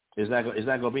 It's not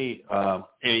going to be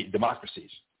any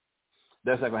democracies.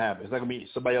 That's not going to happen. It's not going to be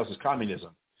somebody else's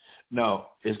communism. No,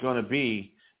 it's going to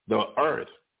be the earth.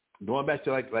 Going back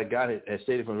to like God had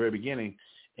stated from the very beginning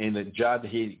in the job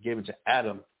that he had given to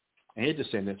Adam and his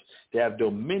descendants, they have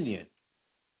dominion,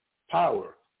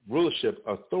 power, rulership,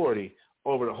 authority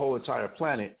over the whole entire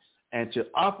planet, and to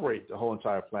operate the whole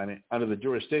entire planet under the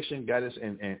jurisdiction, guidance,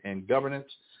 and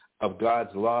governance of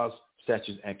God's laws,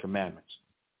 statutes, and commandments.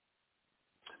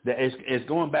 That it's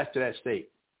going back to that state,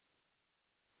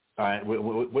 all right,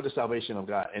 with the salvation of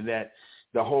God, and that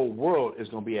the whole world is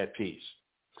going to be at peace.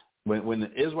 When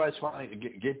the Israelites finally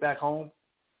get back home,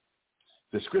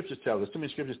 the scriptures tell us, too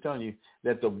many scriptures telling you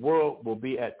that the world will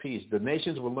be at peace. The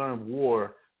nations will learn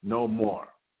war no more.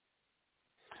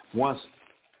 Once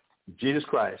Jesus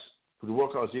Christ, who the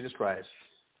world calls Jesus Christ,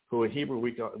 who in Hebrew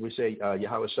we say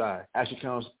Yahweh Shai, actually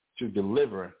comes to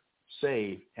deliver,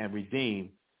 save, and redeem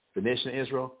the nation of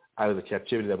Israel out of the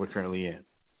captivity that we're currently in.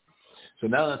 So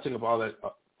now that I took up all that,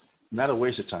 not a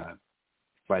waste of time.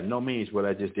 By no means what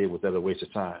I just did was that a waste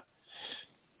of time.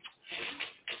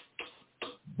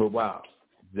 But wow,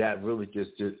 that really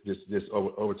just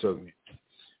overtook me.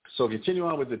 So continue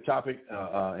on with the topic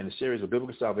in the series of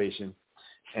biblical salvation,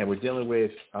 and we're dealing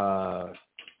with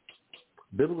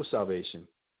biblical salvation,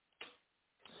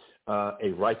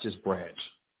 a righteous branch.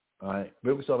 All right,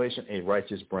 biblical salvation, a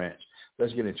righteous branch.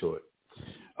 Let's get into it.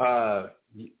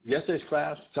 Yesterday's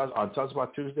class talks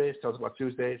about Tuesdays.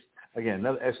 Again,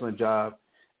 another excellent job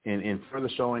in further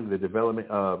showing the development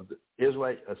of the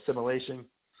Israelite assimilation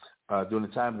during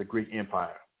the time of the Greek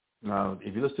Empire. Now,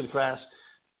 if you listen to the class,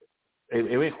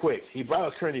 it went quick. He brought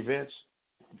up current events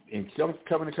and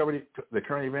covering the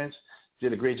current events.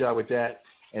 Did a great job with that,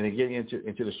 and then getting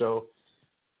into the show.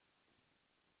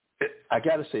 I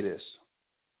got to say this.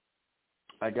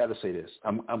 I'm going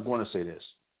to say this.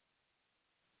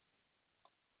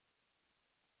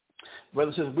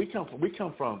 Brothers and sisters, we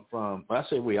come from when I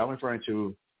say we, I'm referring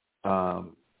to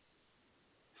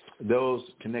those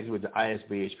connected with the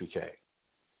ISBHPK.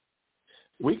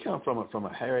 We come from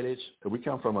a heritage. We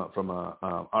come from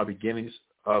our beginnings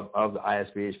of the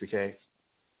ISBHPK,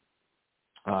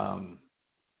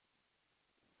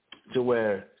 to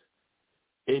where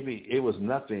it was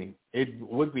nothing. It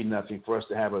would be nothing for us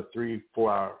to have a 3,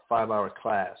 4 hour, 5 hour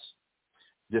class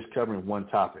just covering one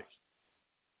topic.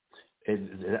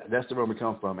 That's the world we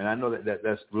come from, and I know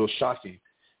that's real shocking,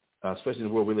 especially in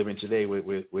the world we live in today,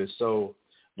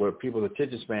 where people's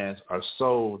attention spans are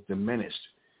so diminished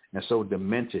and so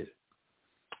demented.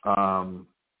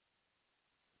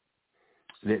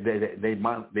 They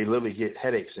literally get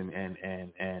headaches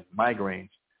and migraines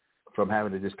from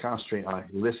having to just concentrate on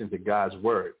listening to God's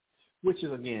word, which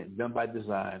is again done by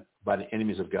design by the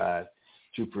enemies of God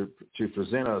to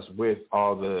present us with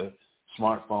all the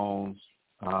smartphones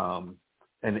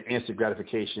and the instant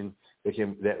gratification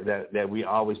that we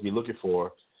always be looking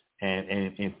for,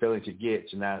 and failing to get.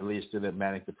 So now it leads to the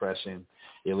manic depression.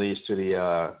 It leads to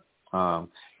the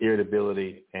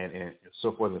irritability, and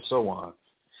so forth and so on.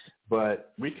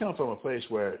 But we come from a place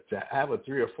where to have a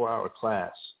 3 or 4 hour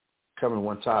class covering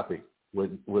one topic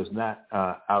was not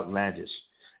outlandish.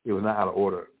 It was not out of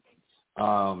order.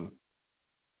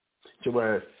 To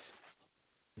where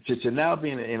to now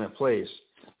be in a place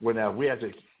where now we have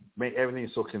to make everything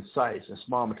so concise and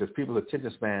small because people's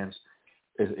attention spans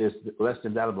is less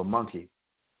than that of a monkey.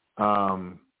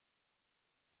 And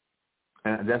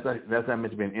that's not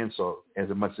meant to be an insult as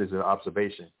much as an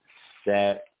observation.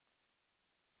 That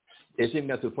it's even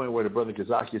got to the point where the brother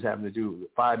Kazaki is having to do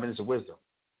 5 minutes of wisdom.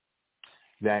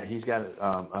 That he's got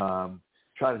to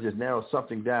try to just narrow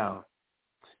something down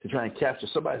to try and capture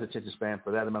somebody's attention span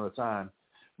for that amount of time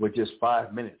with just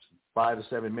 5 minutes, 5 to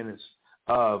 7 minutes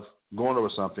of going over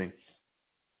something,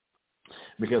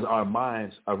 because our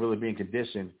minds are really being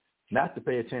conditioned not to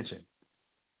pay attention.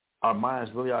 Our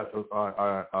minds really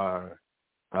are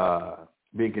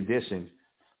being conditioned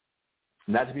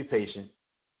not to be patient,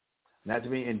 not to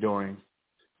be enduring,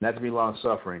 not to be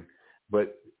long-suffering,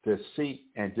 but to seek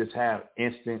and just have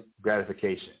instant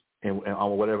gratification and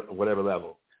on whatever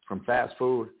level. From fast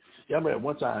food, I remember at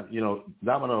one time,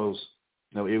 Domino's,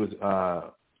 it was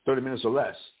 30 minutes or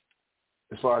less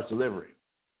as far as delivery.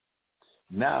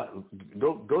 Now,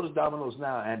 go to Domino's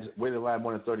now and wait in line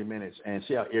more than 30 minutes and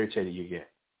see how irritated you get.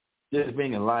 Just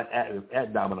being in line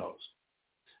at Domino's.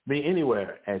 Be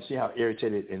anywhere and see how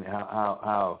irritated and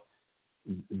how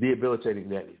debilitating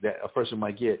that a person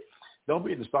might get. Don't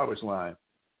be in the Starbucks line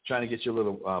trying to get your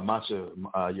little matcha,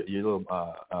 your little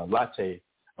latte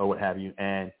or what have you,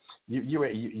 and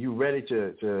you ready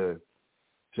to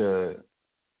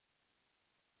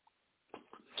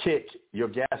kick your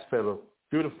gas pedal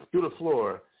through the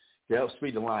floor to help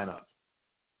speed the line up.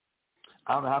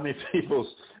 I don't know how many people's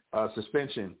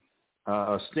suspension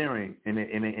steering in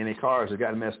their cars have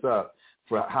gotten messed up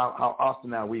for how often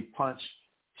now we punch,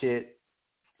 hit,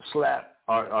 slap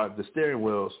the steering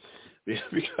wheels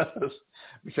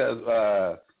because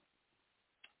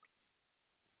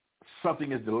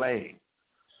something is delaying.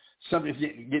 Something's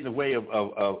getting in the way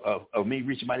of me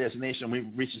reaching my destination,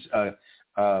 me reaching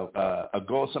a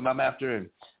goal, something I'm after, and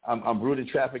I'm routing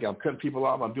traffic, I'm cutting people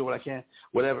off, I'm doing what I can,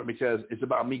 whatever, because it's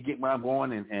about me getting where I'm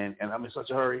going, and I'm in such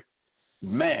a hurry.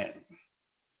 Man,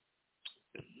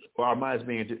 our minds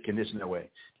being conditioned that way.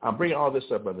 I'm bringing all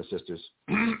this up, brothers and sisters.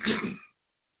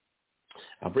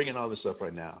 I'm bringing all this up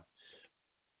right now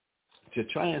to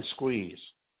try and squeeze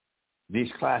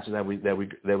these classes that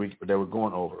we're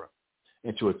going over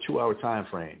into a 2-hour time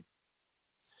frame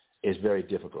is very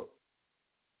difficult.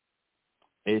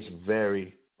 It's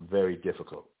very, very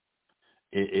difficult.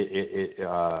 It's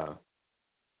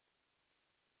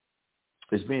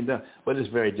being done, but it's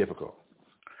very difficult.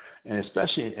 And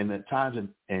especially in the times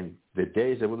and the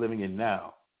days that we're living in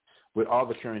now, with all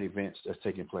the current events that's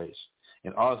taking place,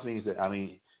 and all the things that,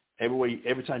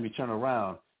 every time you turn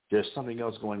around, there's something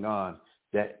else going on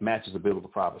that matches the biblical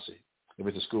prophecy. If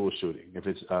it's a school shooting, if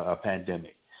it's a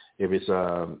pandemic, if it's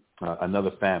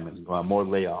another famine, more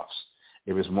layoffs,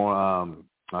 if it's more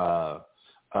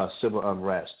civil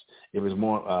unrest, if it's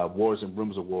more wars and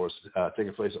rumors of wars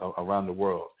taking place around the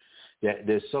world,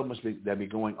 there's so much that be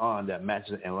going on that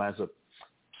matches and lines up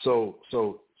so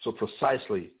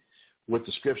precisely with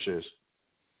the scriptures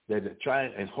that they try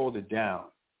and hold it down,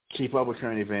 keep up with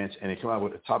current events, and they come out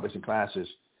with topics and classes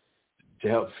to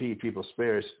help feed people's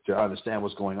spirits to understand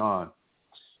what's going on.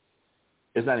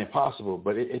 It's not impossible,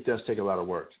 but it does take a lot of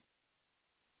work.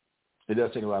 It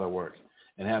does take a lot of work.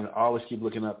 And having to always keep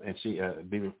looking up and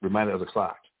be reminded of the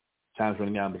clock. Time's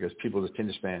running out because people's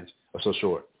attention spans are so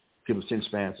short. People's attention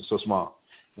spans are so small.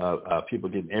 People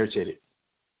getting irritated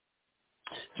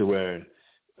to where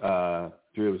to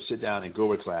be able to sit down and go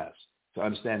over class, to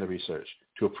understand the research,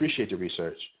 to appreciate the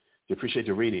research, to appreciate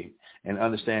the reading, and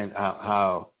understand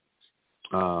how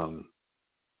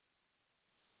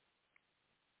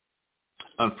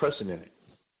unprecedented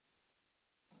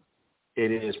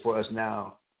it is for us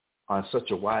now on such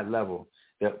a wide level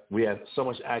that we have so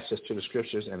much access to the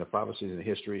scriptures and the prophecies and the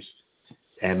histories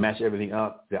and match everything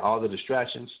up, that all the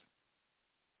distractions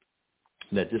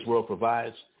that this world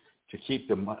provides to keep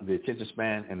the attention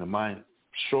span and the mind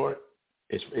short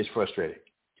is frustrating.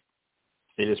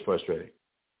 It is frustrating.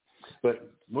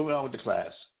 But moving on with the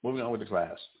class.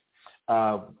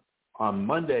 On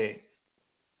Monday,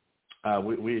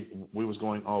 we was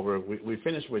going over, we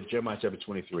finished with Jeremiah chapter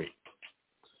 23.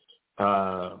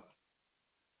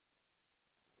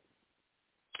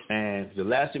 And the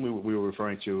last thing we were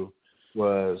referring to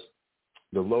was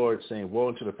the Lord saying, woe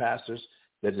unto the pastors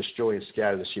that destroy and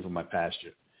scatter the sheep of my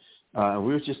pasture.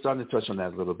 We were just starting to touch on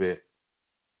that a little bit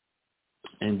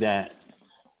And that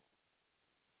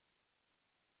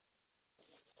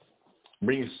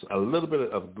brings a little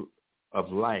bit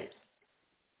of light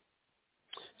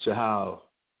to how,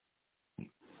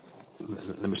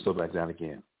 let me slow back down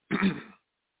again.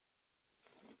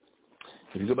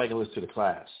 If you go back and listen to the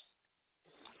class,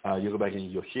 you'll go back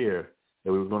and you'll hear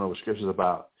that we were going over scriptures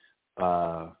about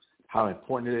how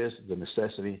important it is, the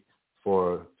necessity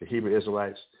for the Hebrew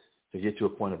Israelites to get to a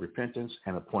point of repentance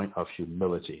and a point of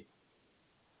humility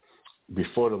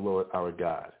before the Lord our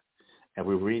God. And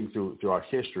we're reading through our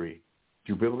history,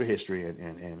 through biblical history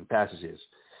and passages,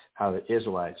 how the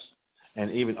Israelites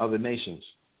and even other nations,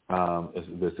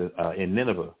 in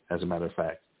Nineveh, as a matter of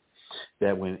fact,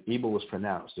 that when evil was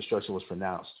pronounced, destruction was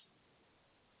pronounced,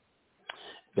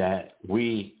 that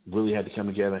we really had to come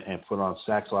together and put on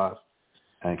sackcloth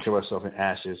and cover ourselves in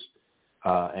ashes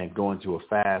and go into a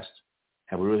fast.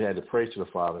 And we really had to pray to the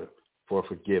Father for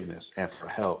forgiveness and for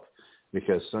help,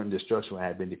 because certain destruction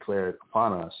had been declared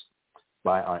upon us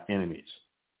by our enemies.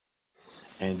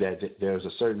 And that there's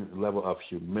a certain level of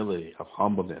humility, of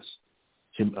humbleness,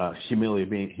 humility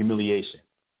being humiliation,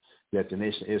 that the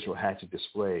nation of Israel had to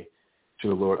display to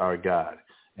the Lord our God.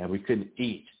 And we couldn't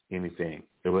eat anything.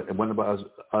 It wasn't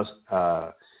about us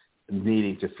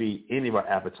needing to feed any of our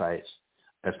appetites,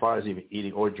 as far as even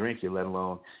eating or drinking, let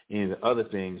alone any of the other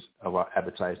things of our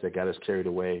appetites that got us carried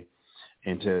away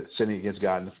into sinning against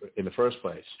God in the first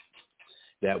place.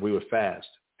 That we would fast.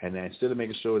 And then instead of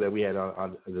making sure that we had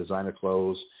our designer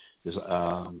clothes,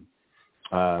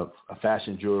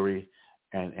 fashion jewelry,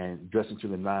 and dressing to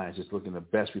the nines, just looking the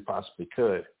best we possibly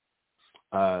could,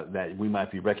 that we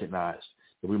might be recognized,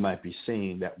 that we might be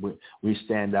seen, that we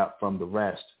stand out from the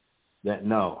rest, that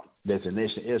the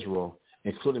nation of Israel,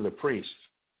 including the priests,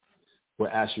 were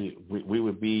actually, we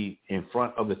would be in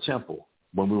front of the temple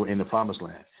when we were in the promised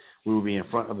land. We would be in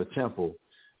front of the temple,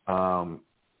 all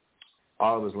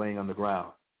of us laying on the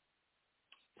ground,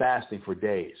 fasting for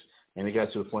days. And it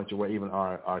got to the point to where even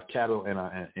our cattle and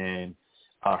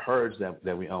our herds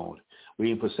that we owned,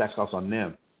 we even put sackcloth on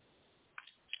them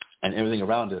and everything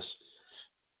around us,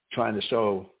 trying to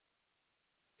show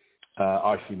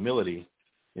our humility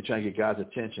and trying to get God's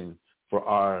attention for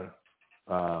our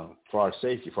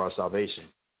safety, for our salvation.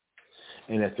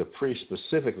 And that the priest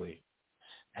specifically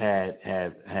had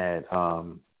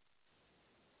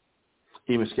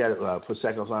even scattered, put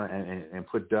sackcloth on and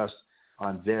put dust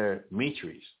on their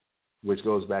mitres, which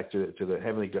goes back to the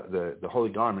heavenly, the holy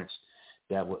garments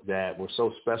that were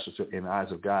so special in the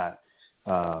eyes of God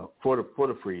for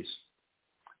the priests,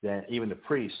 that even the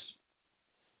priests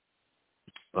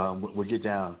would get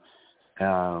down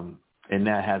and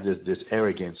not have this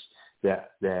arrogance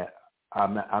that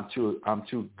I'm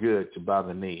too good to bow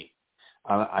the knee.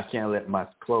 I can't let my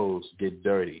clothes get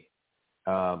dirty.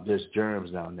 There's germs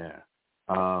down there.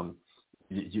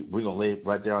 We're gonna lay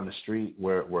right there on the street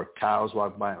where cows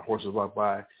walk by and horses walk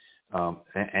by,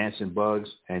 ants and bugs,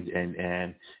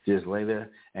 and just lay there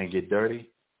and get dirty.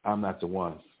 I'm not the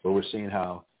one. But we're seeing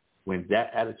how when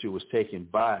that attitude was taken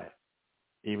by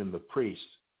even the priests,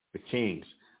 the kings,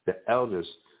 the elders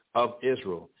of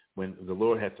Israel, when the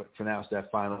Lord had pronounced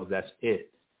that final, that's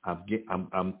it, I'm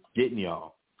getting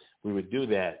y'all, we would do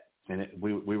that, and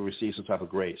we would receive some type of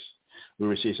grace. We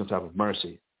would receive some type of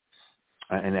mercy.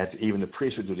 And that even the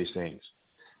priests would do these things.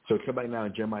 So come back now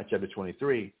in Jeremiah chapter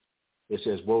 23, it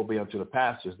says, woe be unto the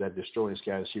pastors that destroy and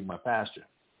scatter the sheep of my pasture.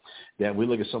 That we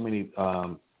look at so many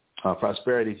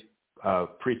prosperity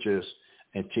preachers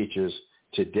and teachers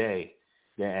today,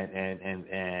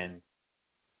 and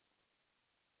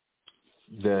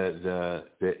the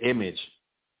image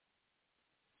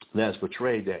that's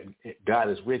portrayed that God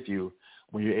is with you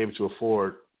when you're able to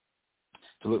afford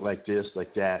to look like this,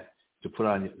 like that, to put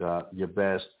on your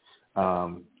best,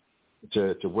 to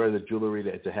wear the jewelry,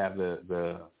 to have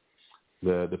the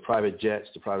private jets,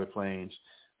 the private planes,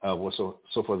 so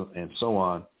forth and so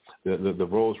on, the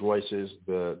Rolls Royces,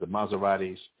 the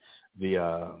Maseratis,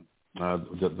 the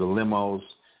limos,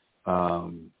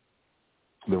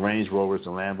 the Range Rovers, the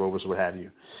Land Rovers, what have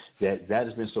you. That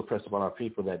has been so pressed upon our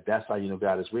people that's how you know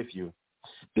God is with you.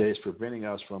 That it's preventing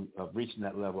us from reaching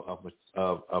that level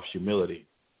of humility.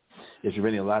 It's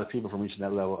preventing a lot of people from reaching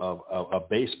that level of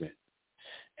abasement.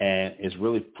 And it's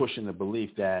really pushing the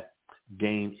belief that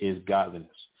gain is godliness.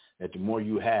 That the more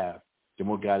you have, the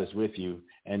more God is with you,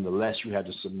 and the less you have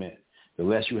to submit, the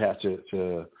less you have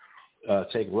to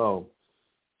take low,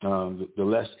 the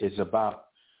less it's about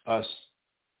us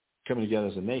coming together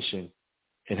as a nation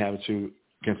and having to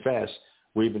confess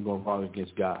we've been going wrong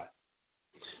against God.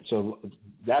 So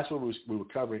that's what we were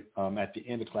covering at the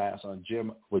end of class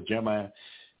with Jeremiah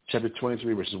chapter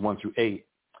 23, verses 1 through 8,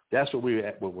 That's what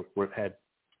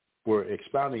we're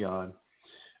expounding on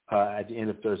at the end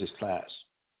of Thursday's class.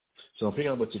 So I'm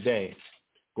picking up with today,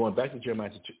 going back to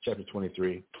Jeremiah chapter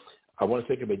 23. I want to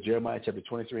think about Jeremiah chapter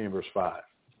 23 and verse 5.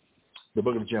 The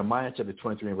book of Jeremiah chapter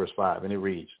 23 and verse 5, and it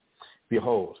reads,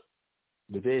 Behold,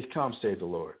 the days come, saith the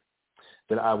Lord,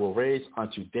 that I will raise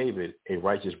unto David a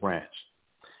righteous branch,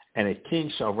 and a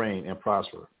king shall reign and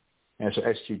prosper, and shall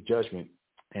execute judgment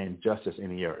and justice in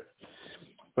the earth.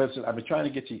 But I've been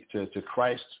trying to get to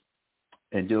Christ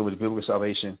and deal with biblical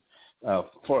salvation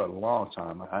for a long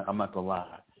time. I'm not going to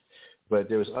lie. But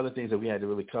there was other things that we had to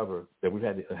really cover that we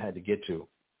had to get to.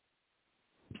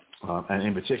 And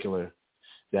in particular,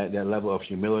 that level of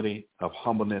humility, of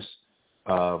humbleness,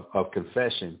 of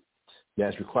confession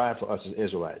that's required for us as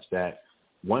Israelites. That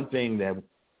one thing that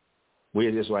we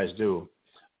as Israelites do,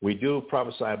 we do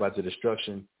prophesy about the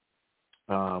destruction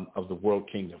of the world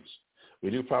kingdoms. We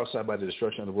do prophesy about the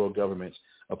destruction of the world governments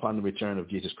upon the return of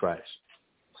Jesus Christ.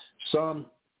 Some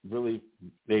really,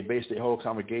 they base their whole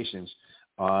congregations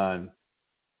on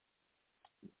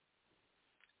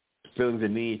feeling the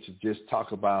need to just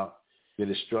talk about the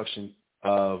destruction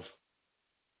of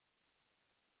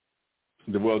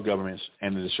the world governments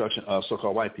and the destruction of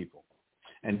so-called white people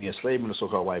and the enslavement of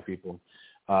so-called white people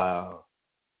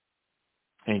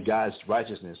in God's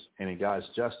righteousness and in God's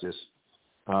justice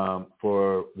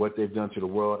for what they've done to the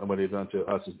world and what they've done to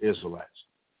us as Israelites.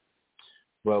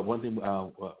 Well, one thing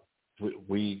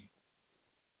we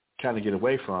kind of get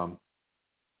away from,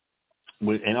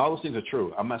 and all those things are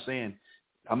true. I'm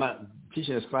not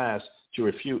teaching this class to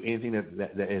refute anything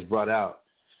that is brought out.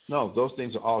 No, those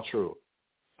things are all true.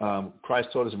 Christ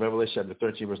told us in Revelation chapter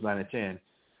 13, verse 9 and 10,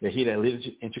 that he that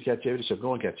leadeth into captivity shall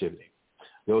go in captivity.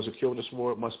 Those who kill with the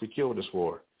sword must be killed with the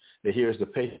sword. That here is the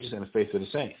patience and the faith of the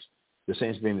saints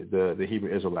being the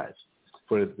Hebrew Israelites.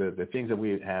 For the things that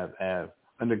we have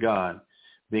undergone,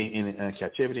 being in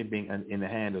captivity, being in the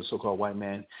hand of the so-called white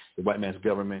man, the white man's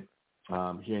government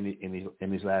here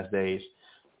in these last days,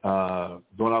 going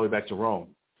all the way back to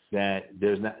Rome, that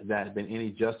there's not been any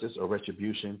justice or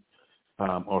retribution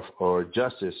or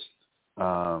justice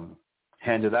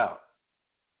handed out.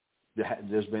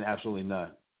 There's been absolutely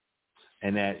none.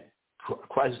 And that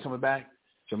Christ is coming back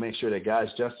to make sure that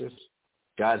God's justice,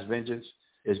 God's vengeance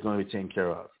is going to be taken care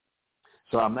of.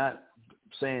 So I'm not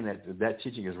saying that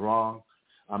teaching is wrong.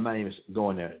 I'm not even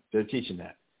going there. They're teaching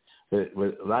that. But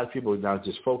a lot of people now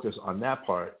just focus on that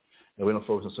part, and we don't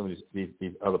focus on some of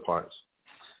these other parts.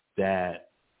 That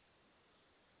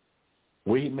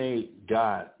we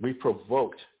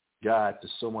provoked God to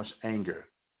so much anger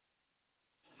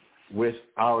with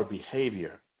our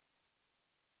behavior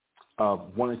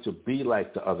of wanting to be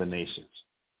like the other nations,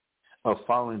 of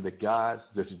following the gods,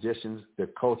 the traditions, the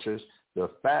cultures, the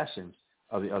fashions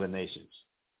of the other nations,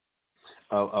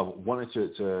 of wanting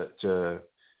to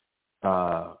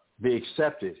be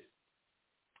accepted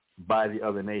by the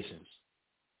other nations,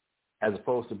 as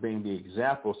opposed to being the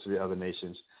examples to the other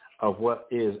nations of what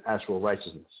is actual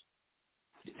righteousness.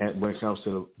 And when it comes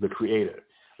to the Creator,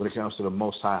 when it comes to the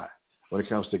Most High, when it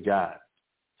comes to God.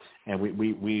 And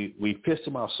we pissed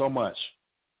him off so much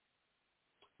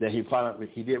that he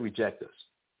did reject us.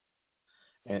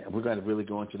 And we're going to really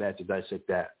go into that to dissect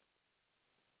that.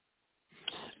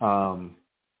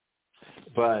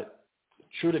 But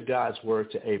true to God's word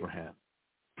to Abraham,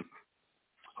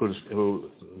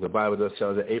 who the Bible does tell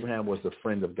us that Abraham was the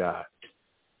friend of God.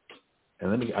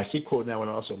 And I keep quoting that one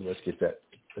also. Let's get that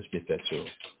too.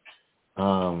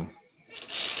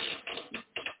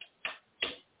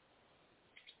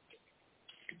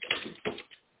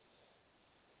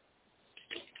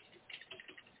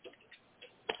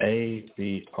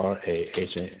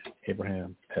 A-B-R-A-H-A,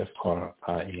 Abraham,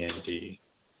 F-R-I-E-N-D.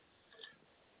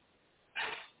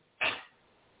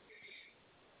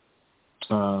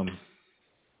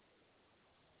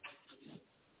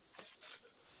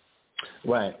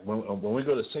 Right. When we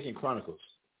go to 2 Chronicles,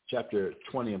 chapter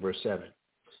 20 and verse 7,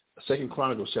 2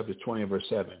 Chronicles, chapter 20 and verse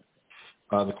 7,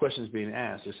 the question is being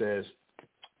asked. It says,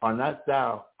 "Are not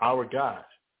thou our God,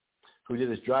 who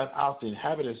didst drive out the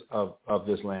inhabitants of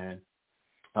this land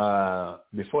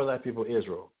before thy people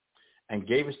Israel, and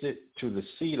gavest it to the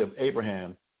seed of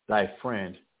Abraham, thy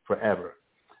friend, forever?"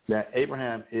 That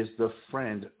Abraham is the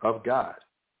friend of God.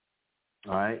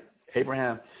 All right?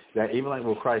 Abraham, that even like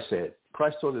what Christ said.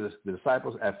 Christ told the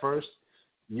disciples at first,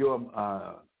 you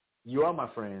are my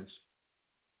friends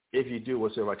if you do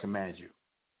whatsoever I command you.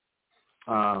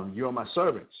 You are my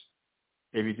servants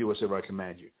if you do whatsoever I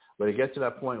command you. But it gets to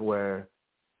that point where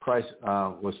Christ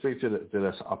was speaking to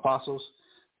the apostles,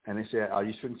 and they said, "Are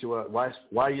you speaking to us?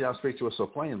 Why are you not speaking to us so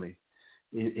plainly?"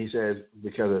 he says,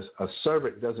 because a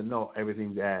servant doesn't know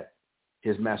everything that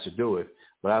his master doeth,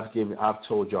 but I've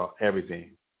told y'all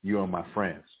everything. You are my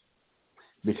friends,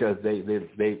 because they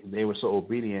were so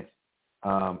obedient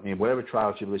in whatever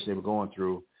trial tribulation they were going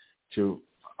through to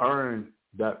earn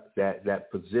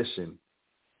that position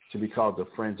to be called the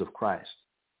friends of Christ.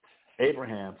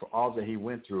 Abraham, for all that he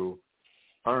went through,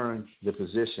 earned the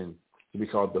position to be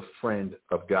called the friend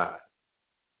of God.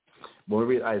 When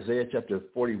we read Isaiah chapter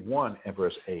 41 and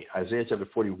verse 8, Isaiah chapter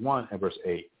 41 and verse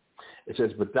 8, it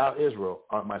says, "But thou, Israel,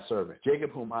 art my servant,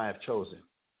 Jacob whom I have chosen,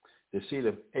 the seed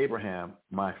of Abraham,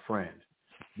 my friend."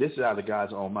 This is out of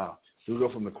God's own mouth. So we go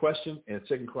from the question in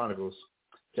 2 Chronicles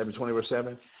chapter 20 verse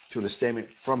 7 to the statement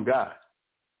from God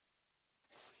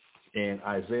in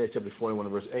Isaiah chapter 41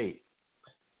 and verse 8.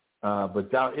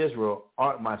 "But thou, Israel,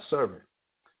 art my servant,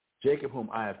 Jacob whom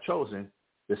I have chosen,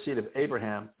 the seed of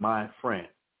Abraham, my friend."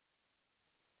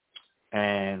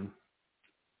 And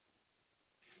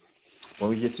when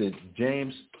we get to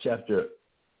James chapter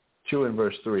 2 and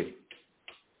verse 3,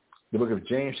 the book of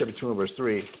James chapter 2 and verse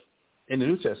 3, in the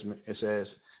New Testament, it says,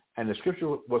 "And the scripture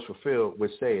was fulfilled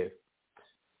which saith,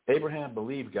 Abraham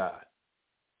believed God,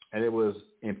 and it was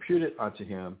imputed unto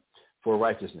him for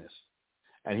righteousness.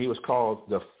 And he was called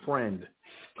the friend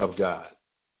of God."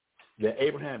 That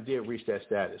Abraham did reach that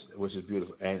status, which is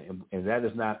beautiful. And that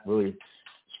is not really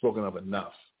spoken of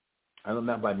enough. I know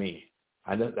not by me.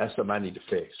 I know that's something I need to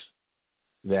fix.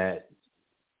 That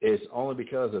it's only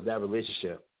because of that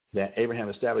relationship that Abraham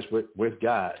established with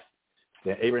God,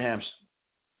 that Abraham's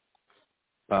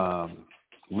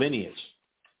lineage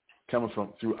coming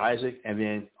through Isaac and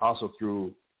then also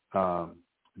through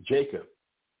Jacob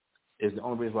is the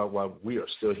only reason why we are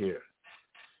still here.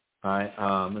 All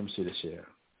right, let me see this here.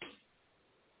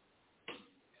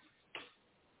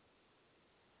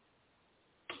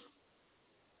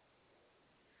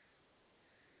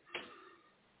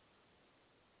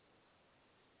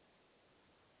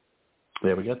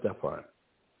 Yeah, we got that part.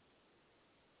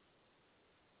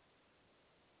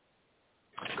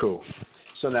 Cool.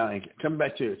 So now, coming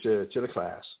back to the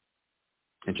class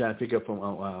and trying to pick up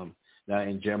from now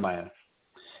in Jeremiah,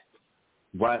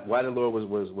 why the Lord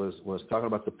was talking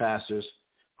about the pastors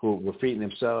who were feeding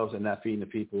themselves and not feeding the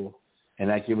people, and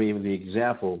not giving even the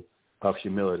example of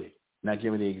humility, not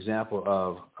giving the example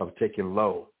of taking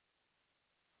low,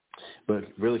 but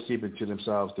really keeping to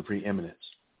themselves the preeminence.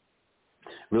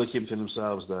 Really keeping to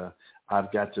themselves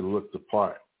I've got to look the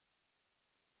part,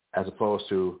 as opposed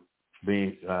to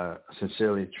being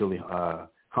sincerely and truly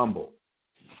humble.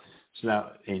 So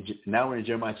now we're in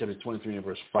Jeremiah chapter 23 and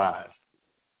verse 5.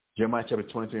 Jeremiah chapter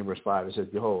 23 and verse 5, it says,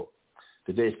 "Behold,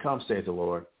 the days come, saith the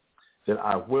Lord, that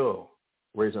I will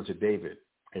raise unto David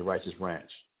a righteous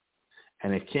branch,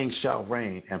 and a king shall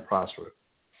reign and prosper,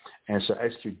 and shall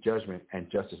execute judgment and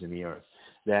justice in the earth."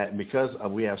 That because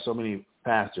we have so many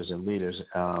pastors and leaders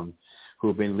who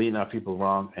have been leading our people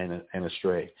wrong and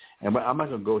astray. And I'm not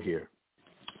going to go here,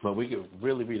 but we could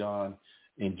really read on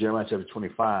in Jeremiah chapter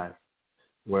 25,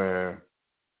 where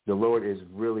the Lord is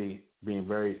really being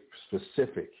very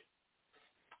specific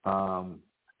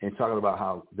in talking about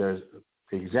how there's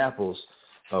examples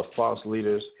of false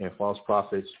leaders and false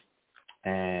prophets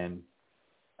and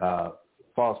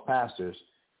false pastors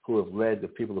who have led the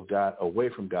people of God away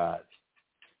from God.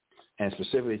 And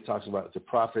specifically talks about the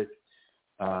prophet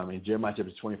in Jeremiah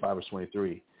chapter 25, verse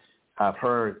 23. "I've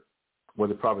heard what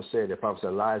the prophet said. The prophet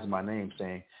said, lies in my name,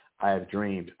 saying, I have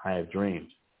dreamed, I have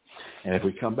dreamed." And if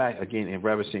we come back again in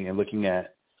reversing and looking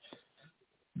at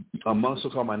among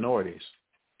so-called minorities,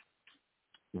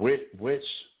 which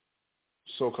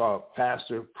so-called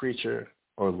pastor, preacher,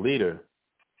 or leader,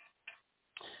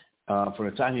 from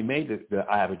the time he made the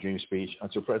I have a dream speech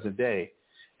until present day,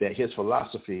 that his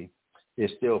philosophy is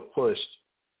still pushed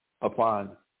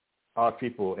upon our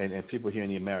people and people here in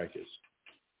the Americas.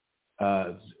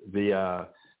 Can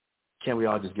we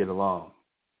all just get along?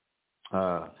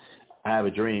 I have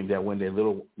a dream that when the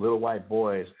little white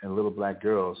boys and little black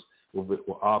girls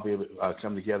will all be able to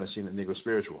come together and sing the Negro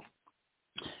spiritual.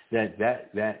 That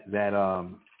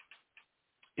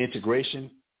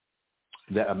integration,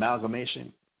 that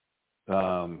amalgamation,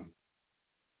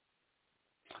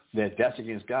 that's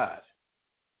against God.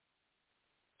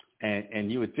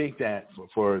 And you would think that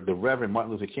for the Reverend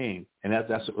Martin Luther King, and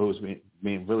that's what was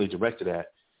being really directed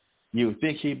at, you would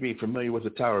think he'd be familiar with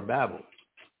the Tower of Babel.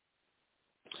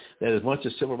 That a bunch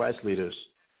of civil rights leaders,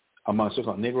 among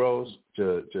so-called Negroes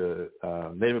to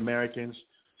Native Americans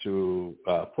to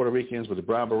Puerto Ricans with the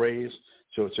brown berets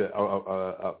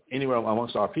to anywhere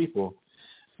amongst our people,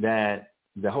 that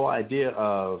the whole idea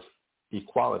of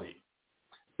equality,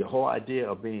 the whole idea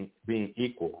of being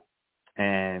equal,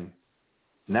 and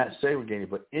not segregating,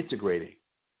 but integrating.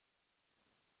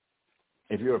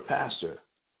 If you're a pastor,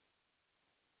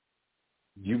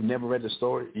 you've never read the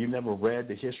story, you've never read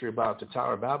the history about the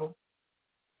Tower of Babel,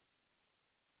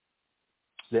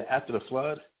 that after the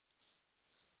flood,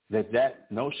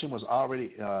 that notion was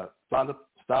already thought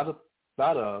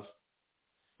of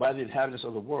by the inhabitants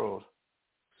of the world.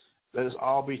 Let us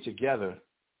all be together.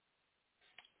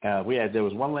 There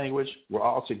was one language. We're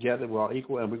all together. We're all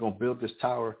equal, and we're going to build this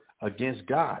tower against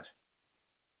God.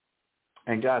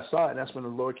 And God saw it. And that's when the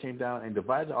Lord came down and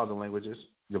divided all the languages,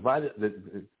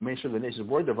 made sure the nations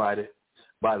were divided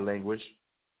by language,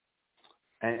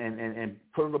 and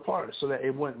put it apart so that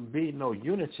it wouldn't be no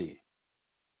unity,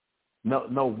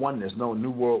 no oneness, no new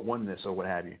world oneness or what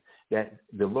have you. That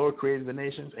the Lord created the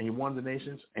nations, and he wanted the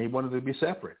nations, and he wanted them to be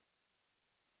separate.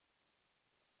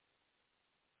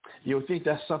 You would think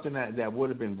that's something that would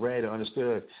have been read or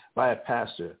understood by a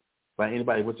pastor, by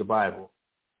anybody with the Bible,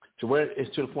 to where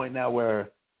it's to the point now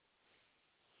where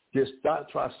this thought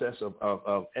process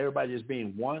of everybody just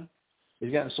being one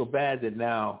has gotten so bad that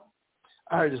now,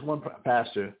 I heard this one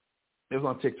pastor, it was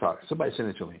on TikTok, somebody sent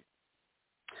it to me.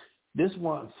 This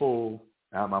one fool,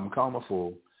 I'm calling him a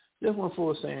fool, this one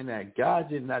fool is saying that God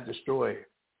did not destroy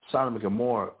Sodom and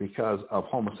Gomorrah because of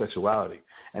homosexuality.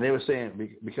 And they were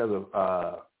saying because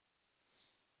of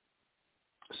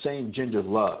same gender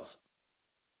love.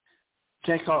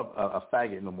 Can't call it a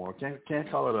faggot no more.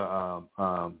 Can't call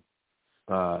it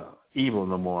evil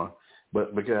no more.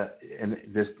 But because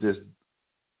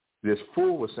this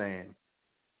fool was saying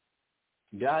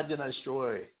God did not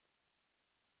destroy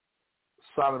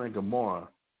Sodom and Gomorrah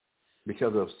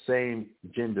because of same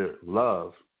gender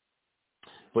love,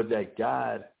 but that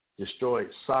God destroyed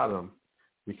Sodom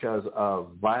because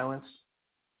of violence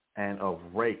and of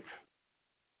rape.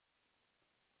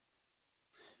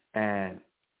 And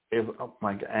he's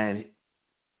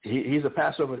a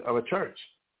pastor of a church.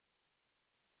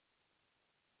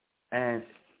 And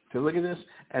to look at this,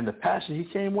 and the passion he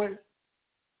came with,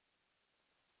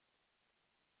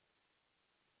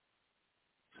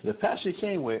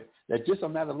 that just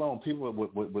on that alone, people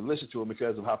would listen to him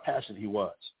because of how passionate he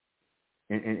was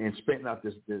in spitting out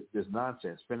this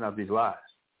nonsense, spitting out these lies.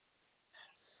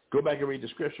 Go back and read the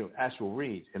scripture, actual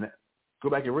read. And go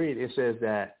back and read, it says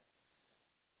that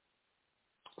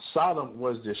Sodom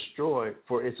was destroyed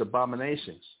for its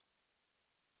abominations.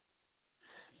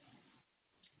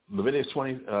 Leviticus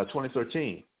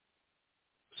 20:13.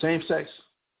 Same-sex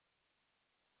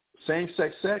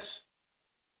sex,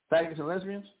 faggots and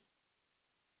lesbians,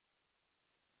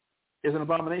 is an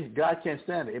abomination. God can't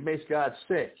stand it. It makes God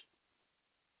sick.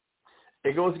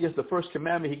 It goes against the first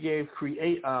commandment he gave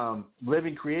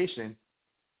living creation,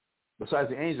 besides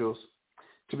the angels,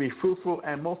 to be fruitful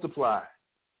and multiply.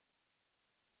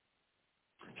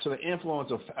 So the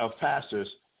influence of pastors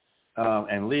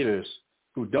and leaders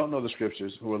who don't know the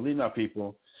scriptures, who are leading our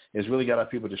people, has really got our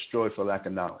people destroyed for lack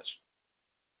of knowledge.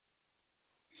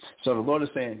 So the Lord is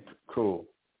saying, cool,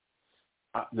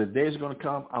 the days are going to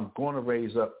come, I'm going to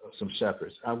raise up some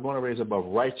shepherds. I'm going to raise up a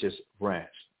righteous branch.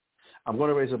 I'm going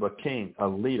to raise up a king, a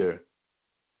leader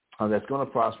that's going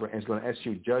to prosper and is going to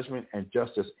execute judgment and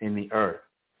justice in the earth.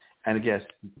 And again,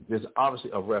 there's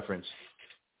obviously a reference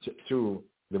to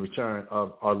the return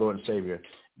of our Lord and Savior,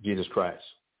 Jesus Christ.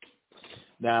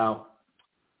 Now,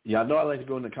 y'all know I like to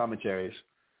go into commentaries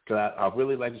because I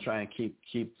really like to try and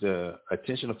keep the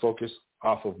attention and focus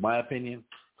off of my opinion,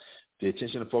 the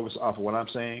attention and focus off of what I'm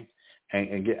saying,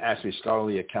 and get actually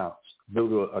scholarly accounts,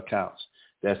 biblical accounts.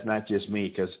 That's not just me,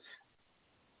 because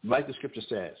like the scripture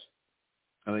says,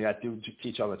 and I do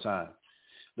teach all the time,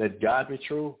 let God be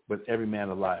true, but every man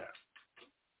a liar.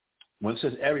 When it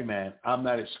says every man, I'm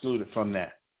not excluded from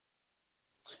that.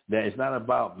 That it's not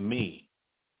about me.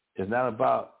 It's not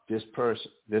about this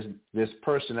person, this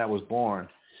person that was born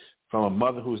from a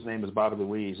mother whose name is Bobby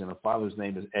Louise and a father whose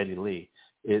name is Eddie Lee.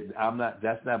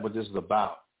 That's not what this is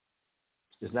about.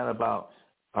 It's not about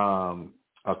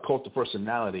a cult of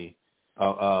personality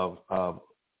for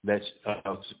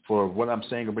what I'm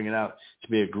saying or bringing out to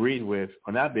be agreed with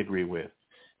or not be agreed with.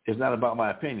 It's not about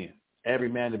my opinion. Every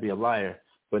man to be a liar,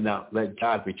 but now let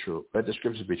God be true. Let the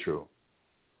scriptures be true.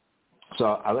 So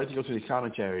I like to go through the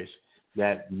commentaries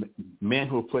that men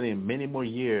who put in many more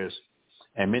years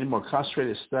and many more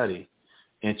concentrated study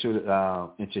into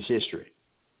history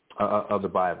of the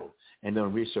Bible and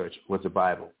done research with the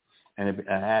Bible, and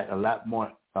had a lot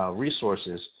more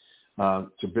resources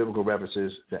to biblical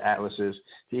references, to atlases,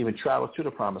 to even travel to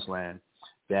the promised land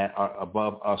that are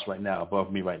above us right now,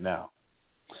 above me right now.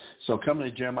 So coming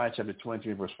to Jeremiah chapter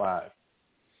 23, verse 5,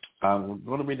 we're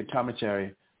going to read the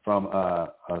commentary from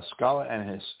a scholar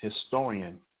and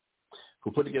historian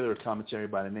who put together a commentary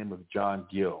by the name of John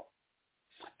Gill.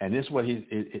 And this is what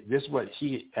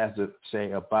he has to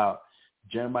say about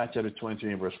Jeremiah chapter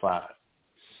 23 and verse 5.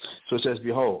 So it says,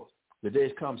 behold, the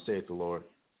days come, saith the Lord.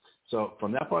 So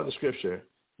from that part of the scripture,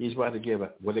 he's about to give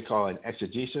what they call an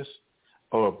exegesis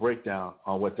or a breakdown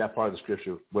on what that part of the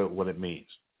scripture, what it means.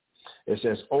 It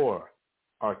says, or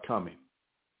are coming.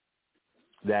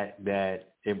 That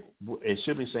it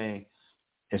should be saying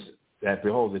that,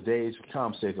 behold, the days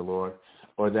come, saith the Lord,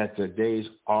 or that the days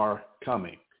are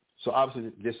coming. So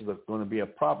obviously this is going to be a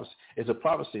prophecy. It's a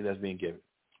prophecy that's being given.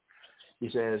 He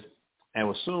says, and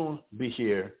will soon be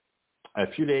here a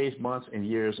few days, months, and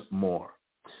years more.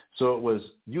 So it was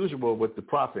usual with the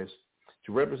prophets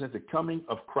to represent the coming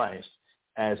of Christ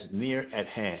as near at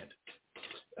hand,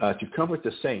 to comfort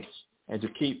the saints and to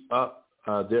keep up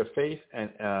their faith and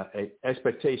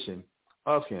expectation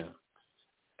of him,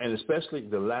 and especially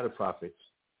the latter prophets.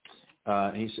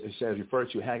 He says, refer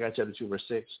to Haggai chapter 2, verse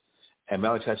 6, and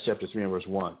Malachi chapter 3 and verse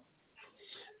 1,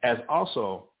 as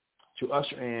also to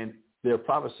usher in their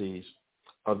prophecies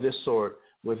of this sort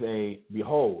with a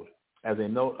behold, as a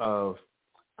note of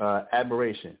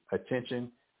admiration,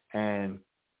 attention, and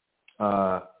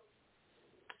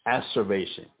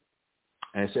asseveration.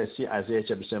 And it says, see Isaiah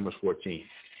chapter 7, verse 14.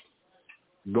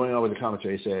 Going on with the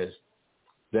commentary, it says,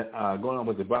 that going on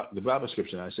with the Bible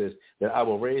description, it says that I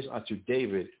will raise unto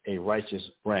David a righteous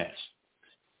branch.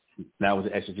 Now with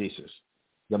the exegesis,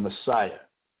 the Messiah,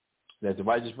 that the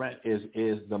righteous branch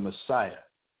is the Messiah.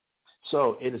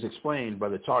 So it is explained by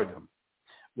the Targum,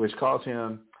 which calls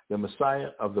him the Messiah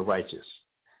of the righteous,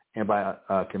 and by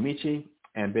Kimchi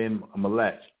and Ben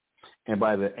Melech, and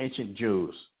by the ancient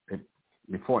Jews,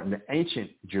 important, the ancient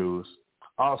Jews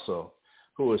also,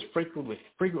 who is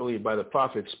frequently by the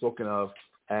prophets spoken of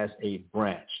as a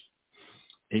branch.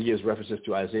 He gives references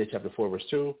to Isaiah chapter 4, verse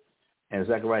 2, and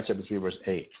Zechariah chapter 3, verse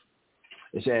 8.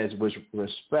 It says, which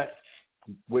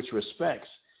respects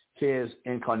his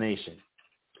incarnation,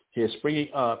 his springing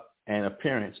up and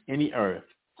appearance in the earth,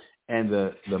 and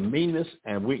the meanness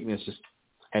and weakness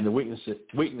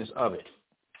of it.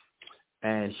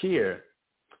 And here,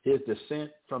 his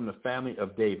descent from the family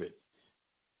of David,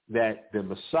 that the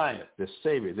Messiah, the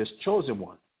Savior, this chosen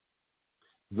one,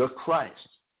 the Christ,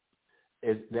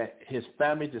 is that his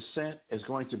family descent is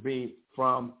going to be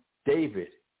from David.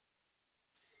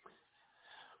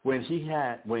 When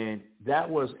that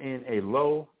was in a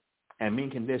low and mean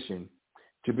condition,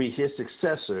 to be his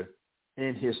successor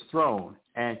in his throne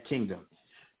and kingdom.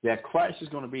 That Christ is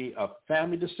going to be a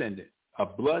family descendant, a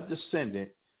blood descendant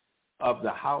of the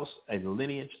house and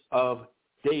lineage of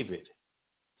David.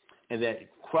 And that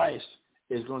Christ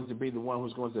is going to be the one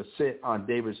who's going to sit on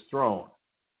David's throne.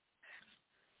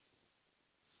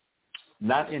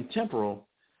 Not in temporal,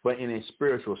 but in a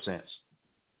spiritual sense.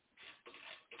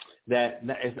 That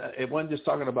it wasn't just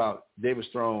talking about David's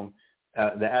throne,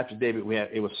 that after David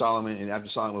it was Solomon, and after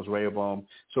Solomon was Rehoboam,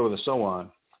 so on.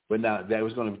 But now that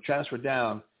was going to transfer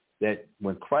down, that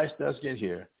when Christ does get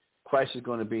here, Christ is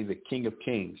going to be the King of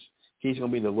Kings. He's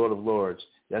going to be the Lord of Lords.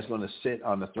 That's going to sit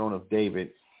on the throne of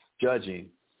David, judging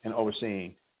and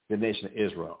overseeing the nation of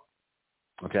Israel.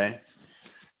 Okay?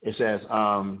 It says,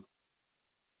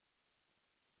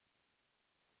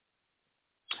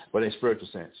 but in a spiritual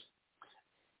sense,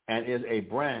 and is a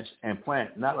branch and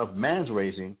plant not of man's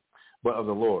raising, but of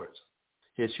the Lord's,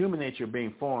 his human nature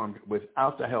being formed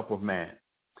without the help of man,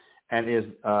 and is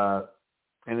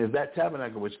that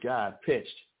tabernacle which God pitched,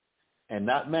 and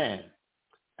not man,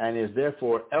 and is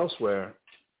therefore elsewhere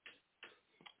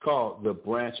called the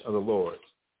branch of the Lord,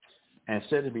 and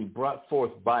said to be brought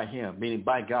forth by him, meaning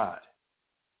by God.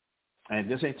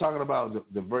 And this ain't talking about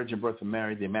the virgin birth of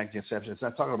Mary, the Immaculate Conception. It's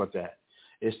not talking about that.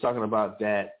 It's talking about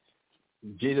that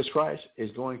Jesus Christ is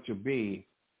going to be,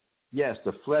 yes,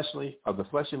 the fleshly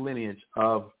lineage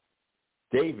of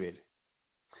David,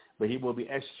 but he will be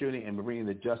executing and bringing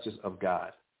the justice of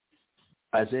God.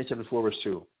 Isaiah chapter 4, verse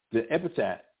 2. The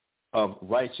epithet of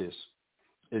righteous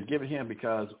is given him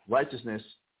because righteousness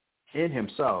in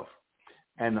himself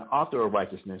and the author of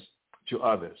righteousness to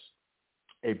others.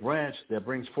 A branch that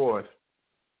brings forth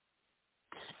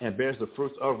and bears the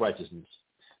fruits of righteousness,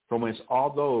 from whence all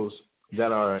those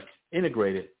that are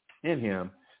integrated in him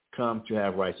come to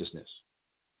have righteousness.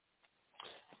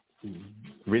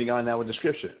 Reading on now with the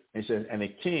scripture. It says, and a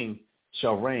king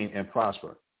shall reign and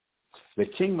prosper. The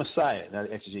king Messiah, not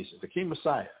the exegesis, the king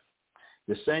Messiah,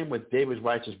 the same with David's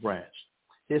righteous branch,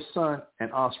 his son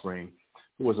and offspring,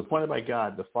 who was appointed by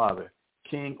God the Father,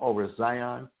 king over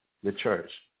Zion, the church,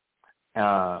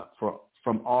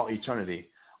 from all eternity,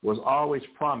 was always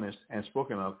promised and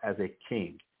spoken of as a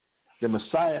king. The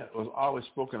Messiah was always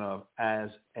spoken of as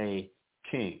a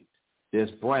king. This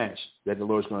branch that the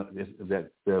Lord's going to,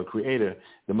 that the Creator,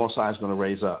 the Most High, is going to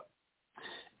raise up,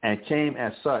 and came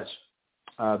as such,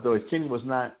 though his kingdom was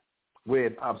not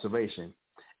with observation,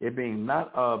 it being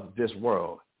not of this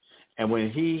world. And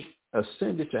when he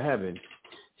ascended to heaven,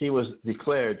 he was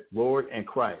declared Lord and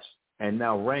Christ, and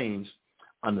now reigns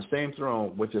on the same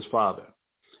throne with his Father,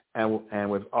 and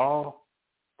with all,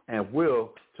 and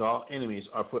will to all enemies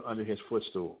are put under his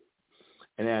footstool.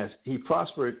 And as he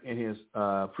prospered in his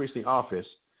priestly office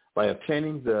by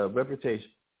obtaining the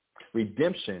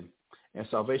redemption and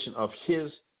salvation of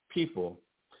his people,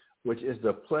 which is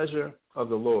the pleasure of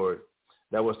the Lord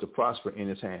that was to prosper in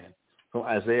his hand. From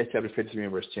Isaiah chapter 53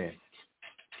 and verse 10.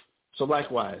 So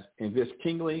likewise, in this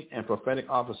kingly and prophetic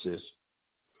offices,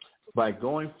 by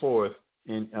going forth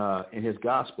in his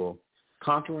gospel,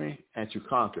 conquering and to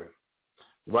conquer,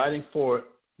 riding forth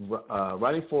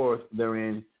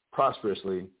therein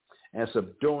prosperously, and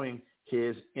subduing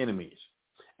his enemies,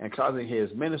 and causing his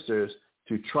ministers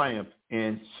to triumph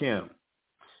in him,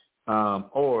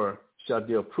 or shall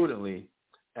deal prudently,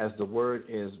 as the word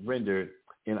is rendered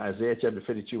in Isaiah chapter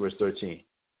 52, verse 13.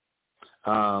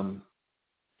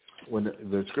 When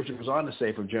the scripture goes on to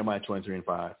say from Jeremiah 23 and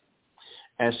 5,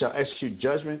 and shall execute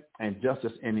judgment and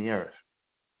justice in the earth,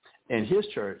 in his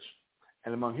church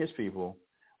and among his people,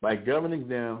 by governing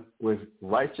them with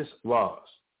righteous laws,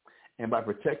 and by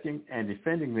protecting and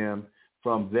defending them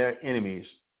from their enemies,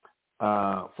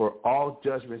 for all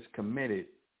judgments committed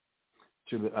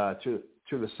to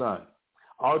the Son.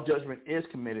 All judgment is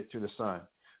committed to the Son,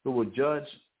 who will judge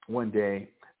one day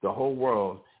the whole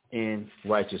world in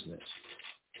righteousness.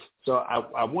 So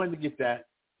I wanted to get that,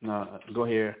 go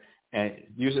here and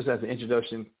use this as an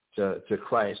introduction to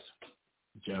Christ.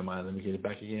 Jeremiah, let me get it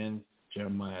back again.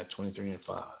 Jeremiah 23 and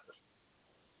 5.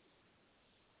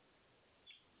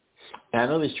 And I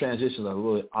know these transitions are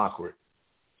really awkward.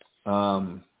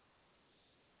 I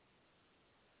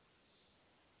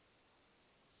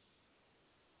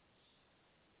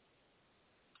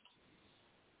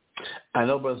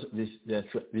know, brothers,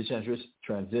 these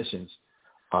transitions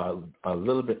are a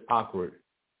little bit awkward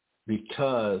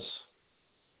because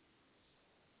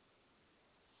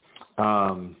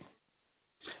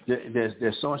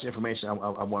there's so much information I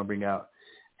want to bring out,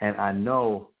 and I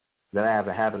know that I have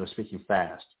a habit of speaking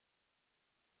fast,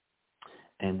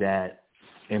 and that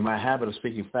in my habit of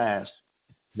speaking fast,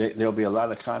 there'll be a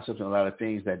lot of concepts and a lot of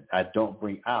things that I don't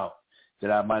bring out that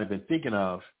I might have been thinking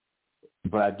of,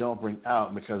 but I don't bring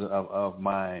out because of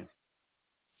my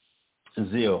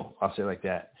zeal. I'll say it like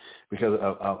that, because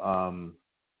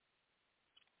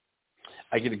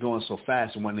I get it going so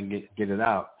fast and wanting to get it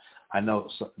out. I know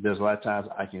there's a lot of times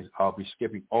I'll be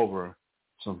skipping over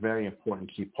some very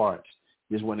important key parts.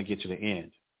 Just want to get to the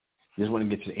end. Just want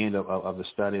to get to the end of the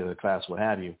study of the class, what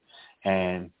have you.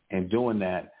 And in doing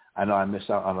that, I know I miss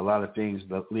out on a lot of things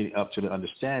leading up to the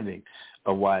understanding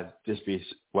of why this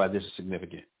is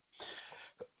significant,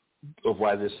 of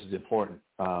why this is important,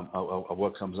 of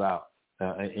what comes out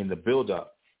in the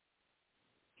build-up.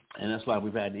 And that's why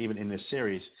we've had, even in this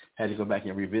series, had to go back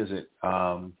and revisit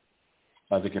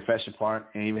the confession part,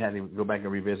 and even had to go back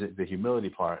and revisit the humility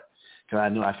part, because I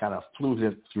knew I kind of flew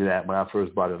through that when I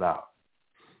first brought it out.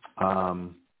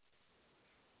 And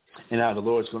now the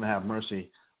Lord's going to have mercy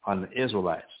on the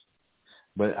Israelites.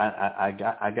 But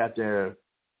I got there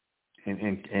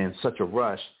in such a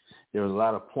rush. There was a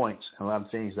lot of points and a lot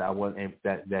of things that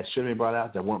that should have been brought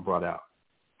out that weren't brought out.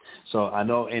 So I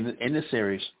know in this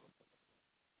series,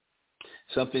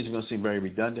 some things are going to seem very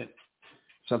redundant.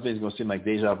 Some things are going to seem like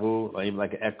deja vu, or even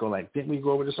like an echo, like, didn't we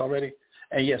go over this already?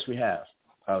 And yes, we have.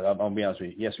 I'm going to be honest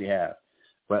with you. Yes, we have.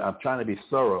 But I'm trying to be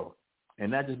thorough,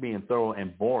 and not just being thorough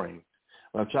and boring,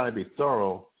 but I'm trying to be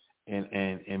thorough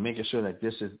and making sure that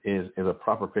this is a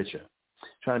proper picture.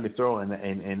 Trying to be thorough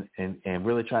and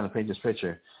really trying to paint this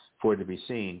picture for it to be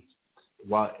seen,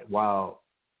 while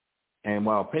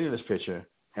painting this picture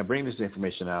and bringing this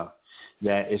information out,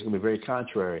 that it's going to be very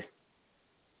contrary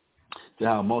to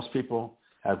how most people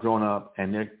have grown up,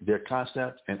 and their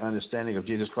concept and understanding of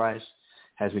Jesus Christ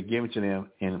has been given to them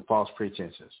in false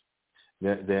pretenses.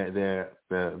 The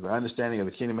understanding of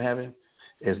the kingdom of heaven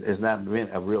is not been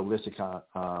a realistic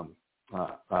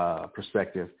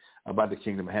perspective about the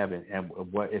kingdom of heaven and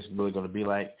what it's really going to be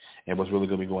like, and what's really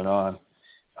going to be going on,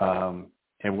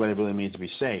 and what it really means to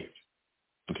be saved.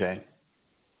 Okay?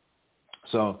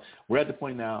 So we're at the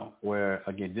point now where,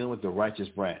 again, dealing with the righteous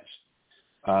branch.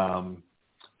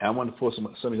 I want to pull some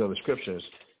of these other scriptures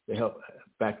to help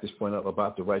back this point up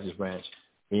about the righteous branch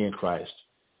in Christ.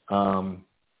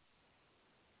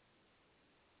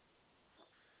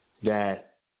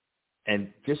 that,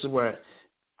 and this is where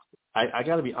I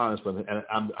got to be honest, brother,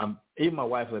 and I'm even my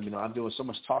wife let me know I'm doing so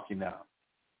much talking now,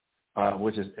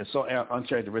 which is so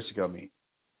uncharacteristic of me.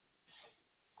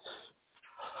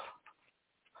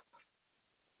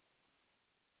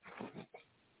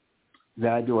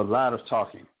 That I do a lot of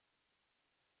talking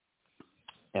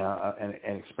and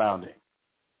expounding,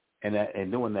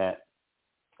 and doing that.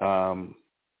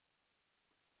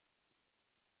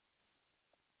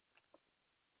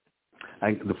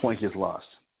 The point gets lost.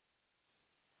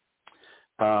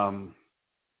 And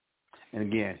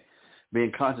again,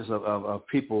 being conscious of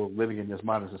people living in this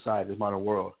modern society, this modern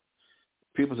world,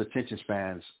 people's attention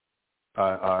spans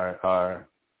are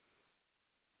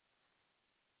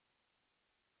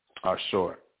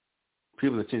short.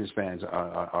 People's attention spans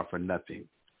are for nothing.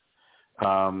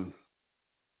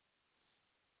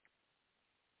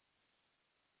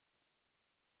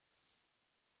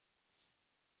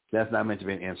 That's not meant to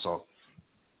be an insult.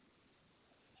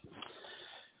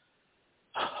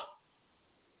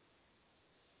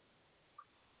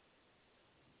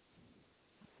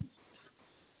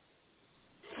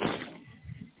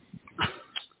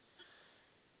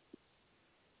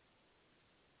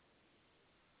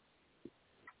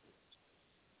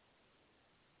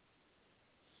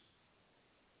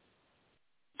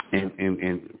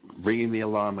 And ringing the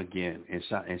alarm again and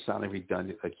sounding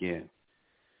redundant again.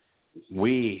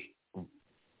 We,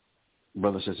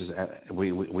 brothers and sisters,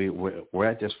 we're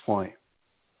at this point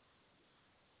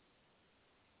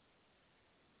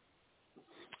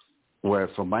where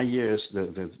for my years,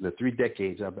 the 3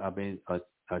 decades I've been a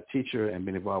teacher and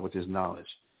been involved with this knowledge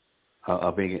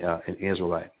of being an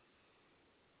Israelite,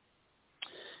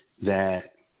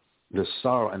 that the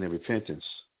sorrow and the repentance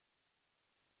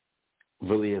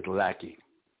really is lacking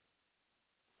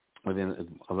within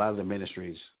a lot of the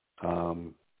ministries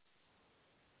that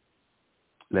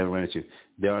we run into.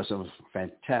 There are some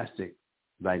fantastic,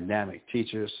 dynamic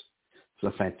teachers,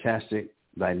 some fantastic,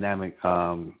 dynamic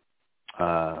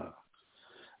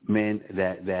men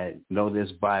that know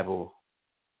this Bible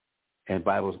and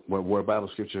where Bible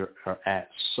scripture are at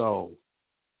so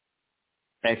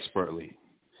expertly,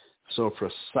 so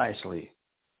precisely,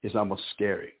 it's almost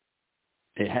scary.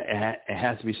 It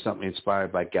has to be something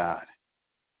inspired by God.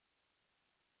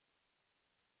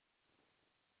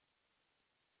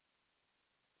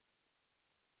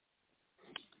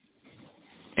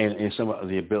 And some of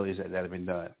the abilities that have been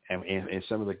done. And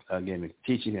some of the, again, the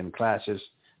teaching and classes,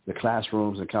 the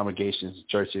classrooms and congregations,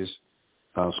 churches,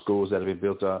 schools that have been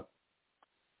built up,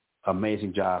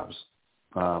 amazing jobs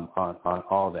on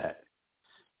all that.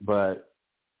 But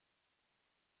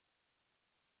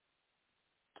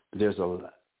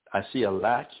I see a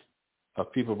lack of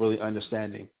people really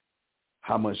understanding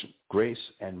how much grace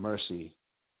and mercy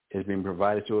is being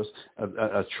provided to us,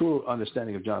 a true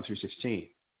understanding of John 3:16.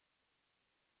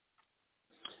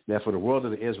 That for the world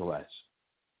of the Israelites,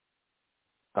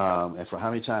 and for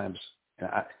how many times,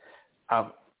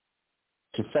 I'm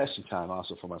confession time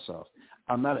also for myself.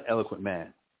 I'm not an eloquent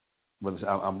man.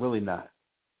 I'm really not.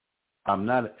 I'm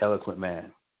not an eloquent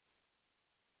man.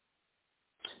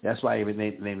 That's why I even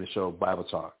named the show Bible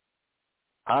Talk.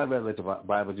 I'd rather let the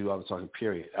Bible do all the talking,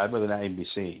 period. I'd rather not even be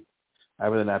seen. I'd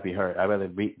rather not be heard. I'd rather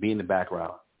be in the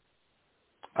background.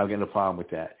 I've got no problem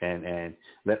with that. And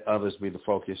let others be the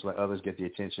focus. Let others get the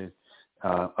attention.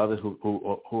 Others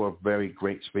who are very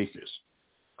great speakers.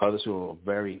 Others who are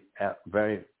very,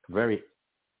 very, very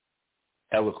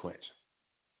eloquent.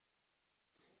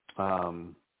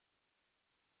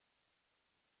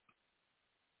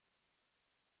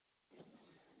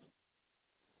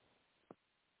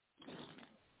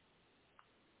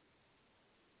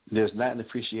 There's not an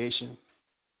appreciation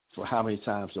for how many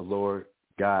times the Lord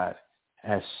God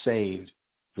has saved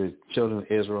the children of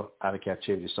Israel out of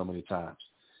captivity so many times.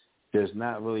 There's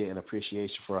not really an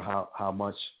appreciation for how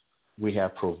much we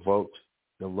have provoked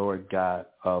the Lord God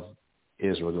of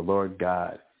Israel, the Lord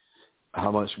God,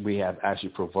 how much we have actually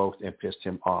provoked and pissed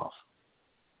him off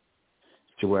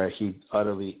to where he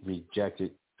utterly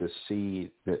rejected the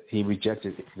seed, that he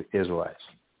rejected the Israelites.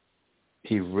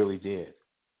 He really did.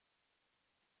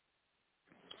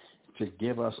 To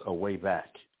give us a way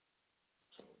back.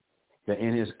 That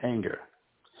in his anger,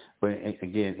 but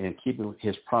again, in keeping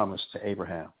his promise to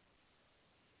Abraham,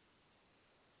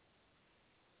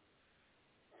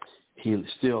 he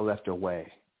still left a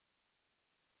way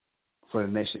for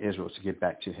the nation of Israel to get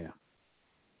back to him.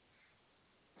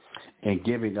 In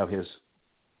giving of his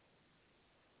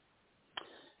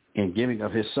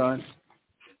son,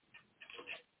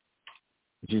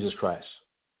 Jesus Christ.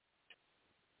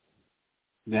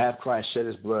 To have Christ shed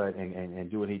his blood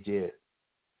and do what he did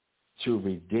to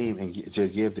redeem and to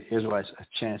give the Israelites a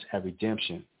chance at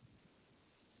redemption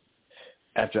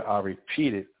after our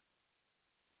repeated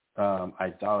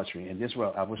idolatry. And this,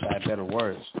 well, I wish I had better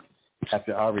words.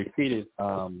 After our repeatedly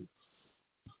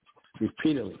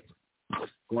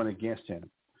going against him,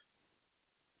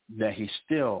 that he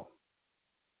still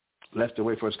left the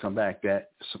way for us to come back.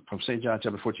 That from St. John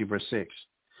chapter 14, verse 6,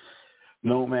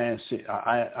 no man see,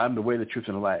 I'm the way, the truth,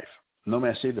 and the life. No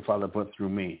man see the Father but through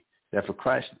me. That for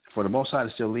Christ, for the Most High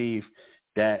to still leave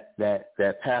that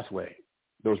pathway,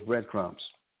 those breadcrumbs,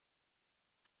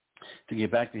 to get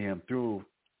back to him through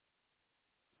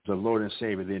the Lord and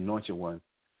Savior, the Anointed One,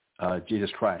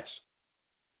 Jesus Christ,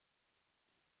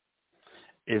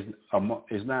 is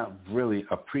not really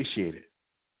appreciated.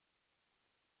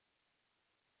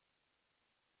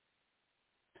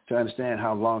 To understand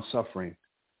how long-suffering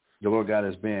the Lord God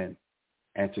has been,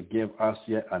 and to give us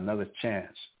yet another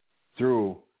chance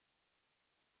through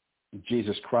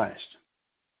Jesus Christ,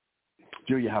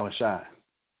 through Yahushua.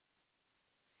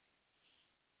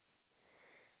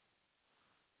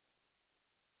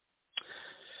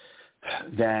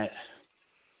 That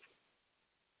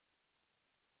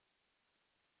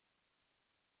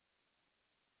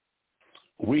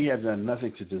we have done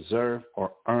nothing to deserve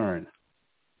or earn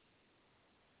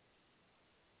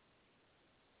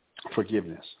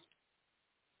forgiveness.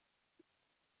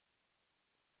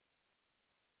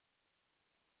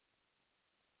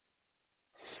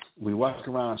 We walk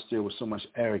around still with so much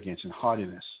arrogance and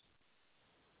haughtiness,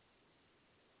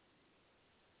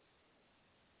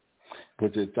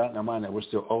 with the thought in our mind that we're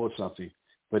still owed something,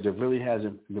 but there really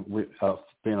hasn't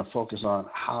been a focus on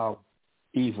how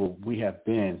evil we have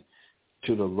been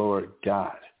to the Lord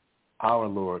God, our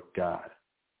Lord God.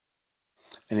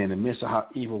 And in the midst of how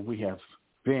evil we have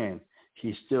been,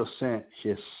 he still sent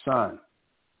his Son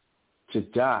to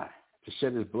die, to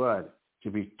shed his blood,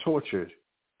 to be tortured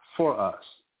for us.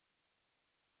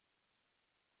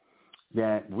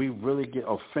 That we really get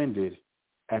offended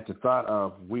at the thought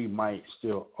of we might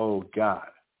still owe God.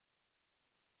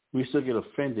 We still get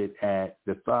offended at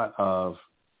the thought of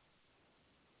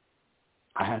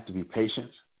I have to be patient.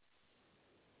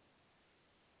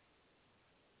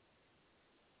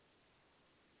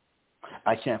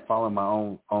 I can't follow my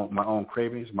own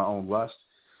cravings, my own lust.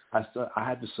 I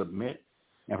have to submit.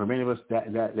 And for many of us,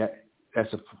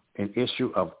 that's an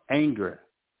issue of anger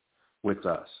with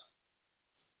us.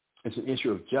 It's an issue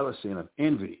of jealousy and of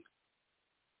envy.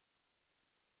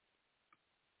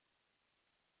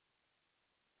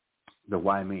 The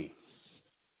why me?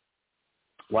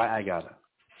 Why I gotta?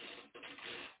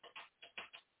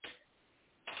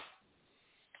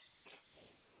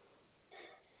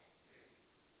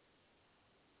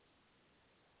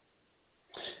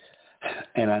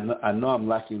 And I know I'm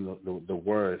lacking the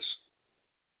words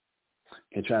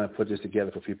in trying to put this together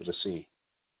for people to see.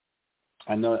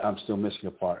 I know I'm still missing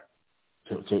a part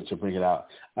to bring it out.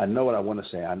 I know what I want to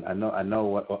say. I know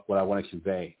what I want to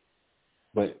convey.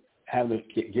 But having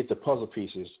to get the puzzle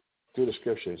pieces through the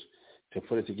scriptures to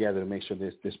put it together to make sure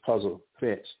this puzzle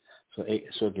fits so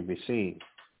it can be seen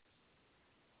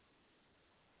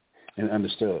and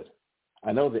understood.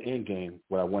 I know the end game,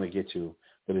 what I want to get to,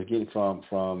 but it's getting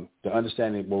from the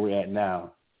understanding where we're at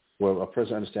now, where a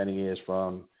person's understanding is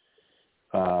from,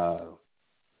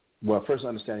 where a person's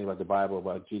understanding about the Bible,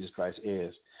 about Jesus Christ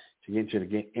is, to get to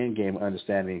the end game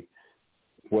understanding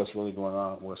what's really going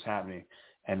on, what's happening,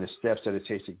 and the steps that it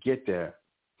takes to get there.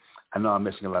 I know I'm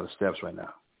missing a lot of steps right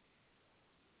now.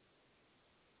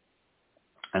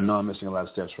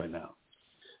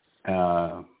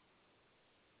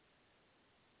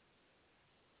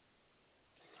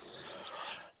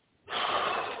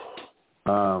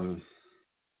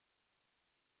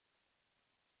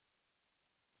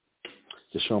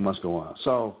 The show must go on.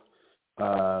 So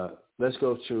let's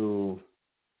go to,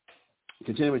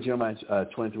 continue with Jeremiah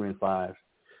 23 and 5.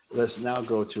 Let's now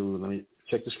go to, let me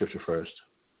check the scripture first.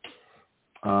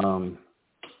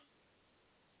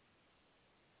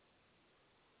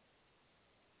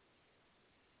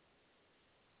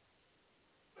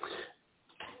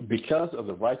 Because of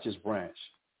the righteous branch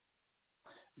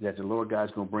that the Lord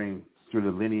God's going to bring through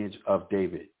the lineage of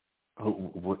David,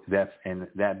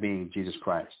 that being Jesus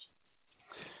Christ.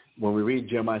 When we read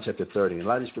Jeremiah chapter 30, and a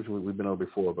lot of these scriptures we've been over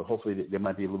before, but hopefully there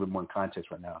might be a little bit more in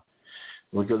context right now.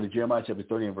 When we go to Jeremiah chapter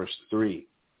 30 and verse 3,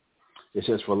 it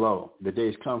says, "For lo, the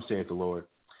days come, saith the Lord,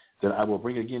 that I will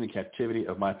bring again the captivity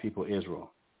of my people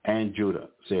Israel and Judah,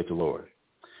 saith the Lord.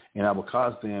 And I will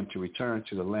cause them to return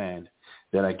to the land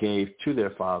that I gave to their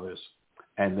fathers,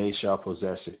 and they shall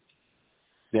possess it."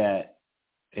 That,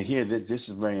 and here this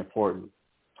is very important,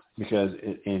 because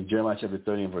in Jeremiah chapter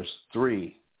 30 and verse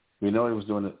 3, We know it was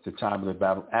during the time of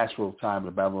the actual time of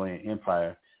the Babylonian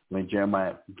Empire when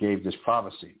Jeremiah gave this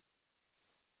prophecy.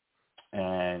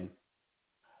 And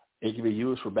it can be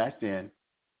used for back then,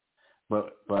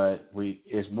 but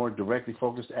it's more directly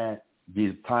focused at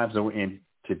these times that we're in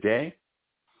today.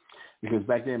 Because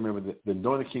back then, remember, the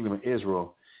northern kingdom of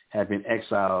Israel had been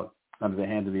exiled under the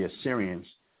hand of the Assyrians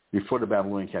before the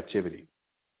Babylonian captivity.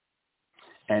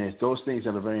 And it's those things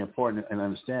that are very important in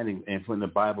understanding and putting the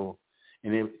Bible.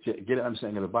 And to get an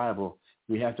understanding of the Bible,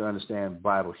 we have to understand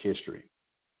Bible history,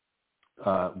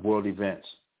 world events,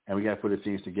 and we got to put the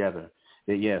things together.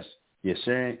 That yes, the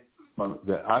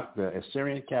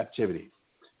Assyrian captivity,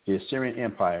 the Assyrian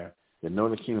Empire, the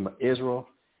northern kingdom of Israel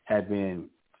had been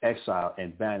exiled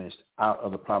and banished out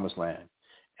of the Promised Land,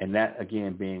 and that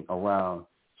again being around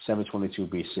 722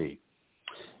 BC.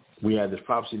 We have this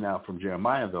prophecy now from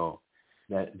Jeremiah, though,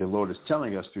 that the Lord is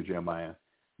telling us through Jeremiah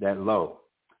that, lo,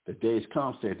 the days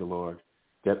come, saith the Lord,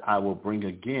 that I will bring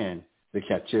again the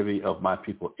captivity of my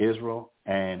people Israel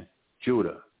and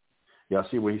Judah. Y'all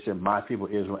see where he said my people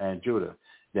Israel and Judah,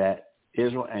 that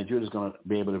Israel and Judah is going to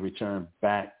be able to return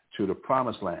back to the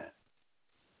Promised Land.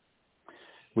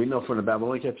 We know from the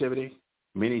Babylonian captivity,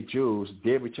 many Jews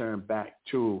did return back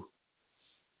to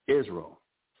Israel.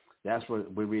 That's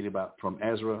what we read about from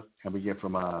Ezra, and we get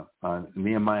from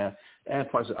Nehemiah and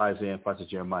parts of Isaiah and parts of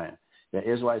Jeremiah. The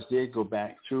Israelites did go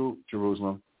back to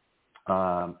Jerusalem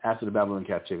after the Babylonian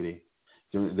captivity,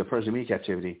 the Persian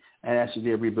captivity, and actually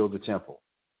did rebuild the temple.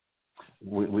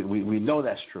 We know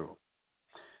that's true,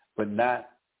 but not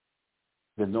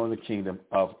the northern kingdom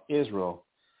of Israel,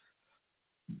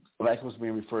 like what's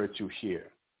being referred to here.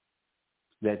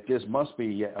 That this must be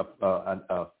yet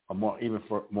a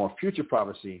more future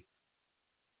prophecy,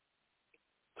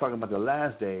 talking about the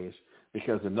last days,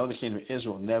 because the northern kingdom of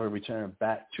Israel never returned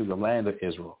back to the land of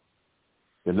Israel.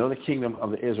 The northern kingdom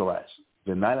of the Israelites,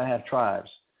 the 9.5 tribes,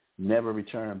 never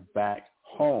returned back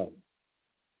home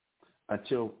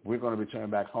until we're going to return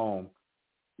back home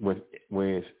with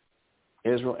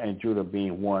Israel and Judah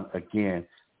being one again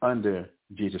under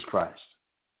Jesus Christ,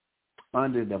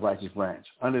 under the righteous branch,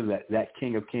 under that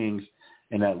King of Kings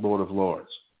and that Lord of Lords.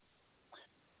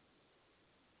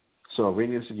 So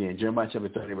reading this again, Jeremiah chapter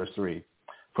 30, verse 3.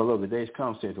 For lo, the days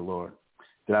come, saith the Lord,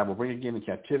 that I will bring again the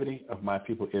captivity of my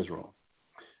people Israel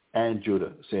and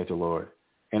Judah, saith the Lord,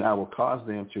 and I will cause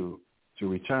them to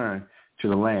return to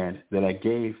the land that I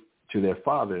gave to their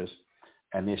fathers,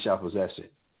 and they shall possess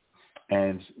it.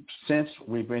 And since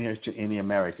we've been here in the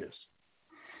Americas,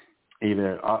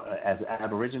 either as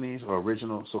Aborigines or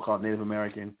original so-called Native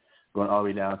American, going all the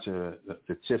way down to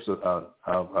the tips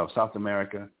of South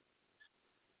America,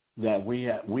 that we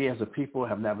as a people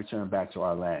have not returned back to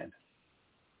our land.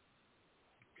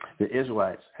 The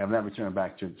Israelites have not returned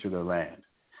back to their land,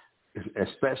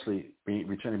 especially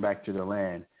returning back to their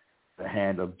land, the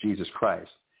hand of Jesus Christ,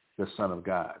 the Son of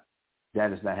God.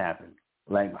 That has not happened.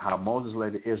 Like how Moses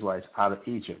led the Israelites out of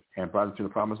Egypt and brought them to the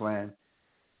Promised Land,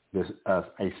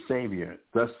 a Savior,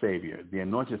 the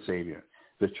anointed Savior,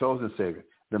 the chosen Savior,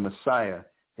 the Messiah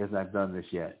has not done this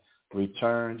yet.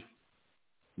 Returned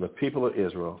the people of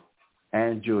Israel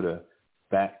and Judah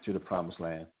back to the Promised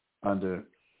Land under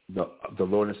the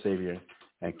Lord and Savior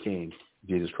and King,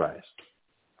 Jesus Christ.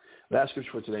 Last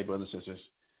scripture for today, brothers and sisters,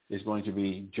 is going to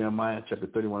be Jeremiah chapter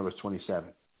 31, verse 27.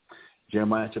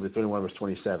 Jeremiah chapter 31, verse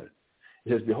 27. It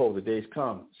says, behold, the days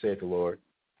come, saith the Lord,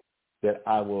 that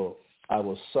I will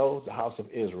sow the house of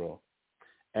Israel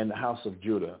and the house of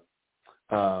Judah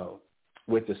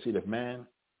with the seed of man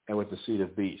and with the seed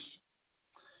of beast.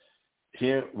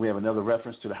 Here we have another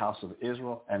reference to the house of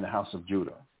Israel and the house of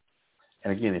Judah.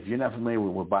 And again, if you're not familiar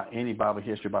with any Bible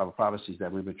history, Bible prophecies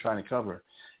that we've been trying to cover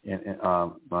here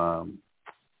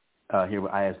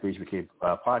with ISBHBK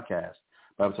podcast,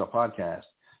 Bible Talk podcast,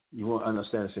 you will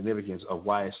understand the significance of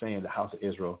why it's saying the house of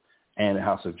Israel and the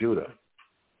house of Judah.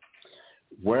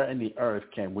 Where in the earth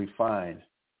can we find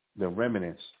the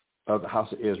remnants of the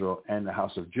house of Israel and the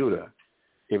house of Judah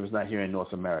if it's not here in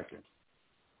North America?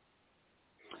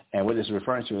 And what it's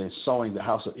referring to is sowing the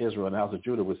house of Israel and the house of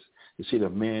Judah with the seed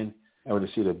of men and with the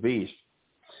seed of beast.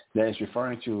 That is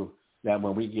referring to that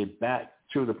when we get back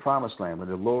to the Promised Land, when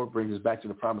the Lord brings us back to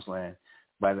the Promised Land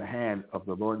by the hand of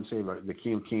the Lord and Savior, the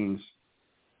King of Kings,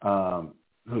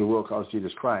 who the world calls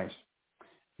Jesus Christ,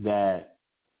 that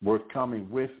we're coming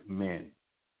with men.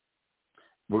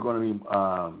 We're going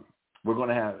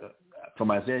to have,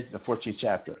 from Isaiah, the 14th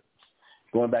chapter,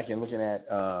 going back and looking at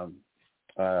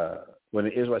when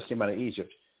the Israelites came out of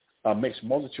Egypt, a mixed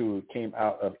multitude came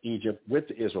out of Egypt with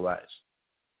the Israelites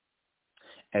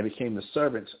and became the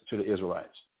servants to the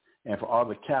Israelites. and for all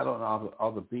the cattle and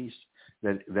all the beasts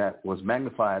that was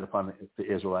magnified upon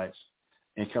the Israelites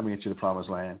in coming into the promised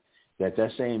land, that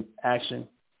same action,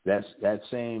 that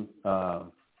same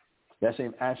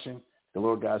action, the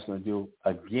Lord God's going to do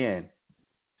again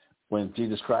when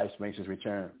Jesus Christ makes his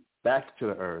return back to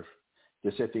the earth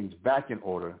to set things back in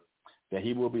order, that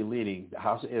he will be leading the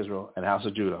house of Israel and the house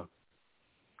of Judah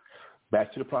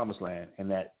back to the promised land,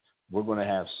 and that we're going to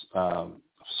have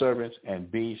servants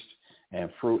and beasts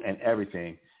and fruit and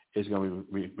everything is going to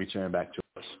be returned back to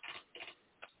us.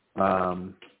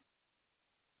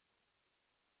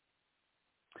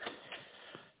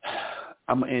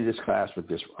 I'm going to end this class with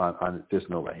this on this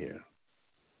note right here.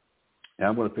 And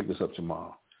I'm going to pick this up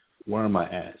tomorrow. Where am I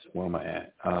at?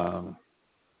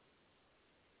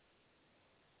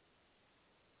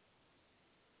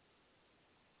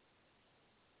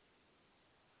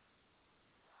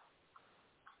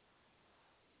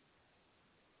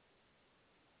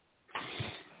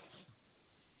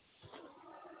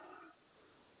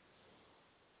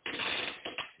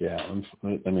 Yeah,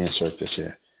 let me insert this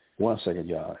here. 1 second,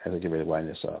 y'all, as I get ready to wind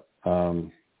this up.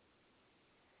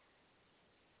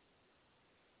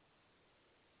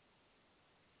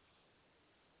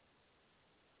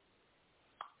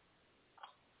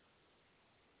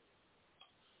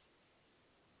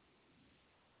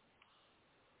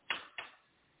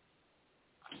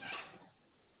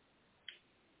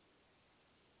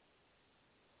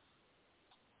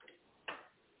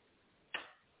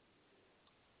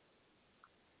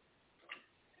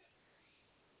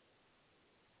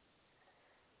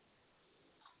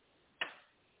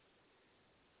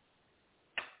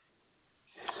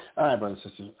 All right, brothers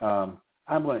and sisters.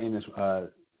 I'm going to end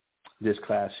this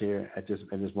class here at this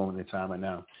moment in time right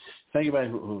now. Thank you,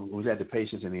 everybody who's had the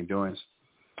patience and the endurance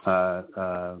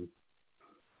to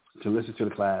listen to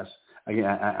the class. Again,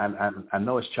 I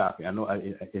know it's choppy. I know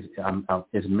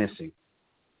it's missing,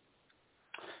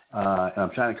 and I'm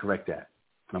trying to correct that.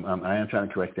 I am trying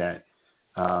to correct that.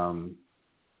 So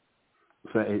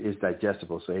it's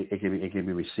digestible, so it can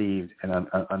be received and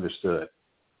understood.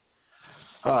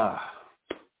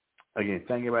 Again,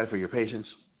 thank you, everybody, for your patience.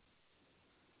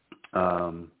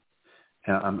 And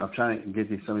I'm trying to get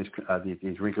some of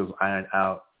these wrinkles ironed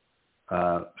out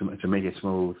to make it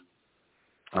smooth.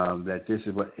 That this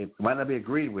is what it might not be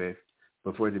agreed with,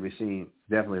 but for it to be seen,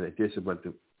 definitely that this is what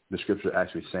the scripture is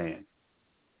actually saying.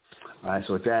 All right.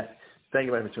 So with that, thank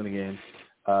you, everybody, for tuning in.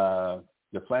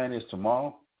 The plan is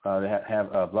tomorrow to have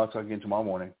a blog talk again tomorrow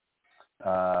morning, 10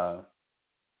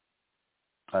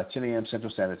 a.m.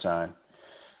 Central Standard Time.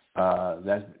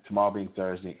 That's tomorrow being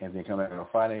Thursday, and then come back on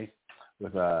Friday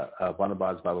with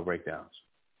Barnabas Bible breakdowns.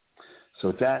 So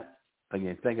with that,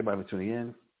 again, thank you, everybody, for tuning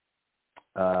in.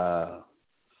 I'm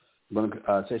going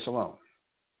to say shalom.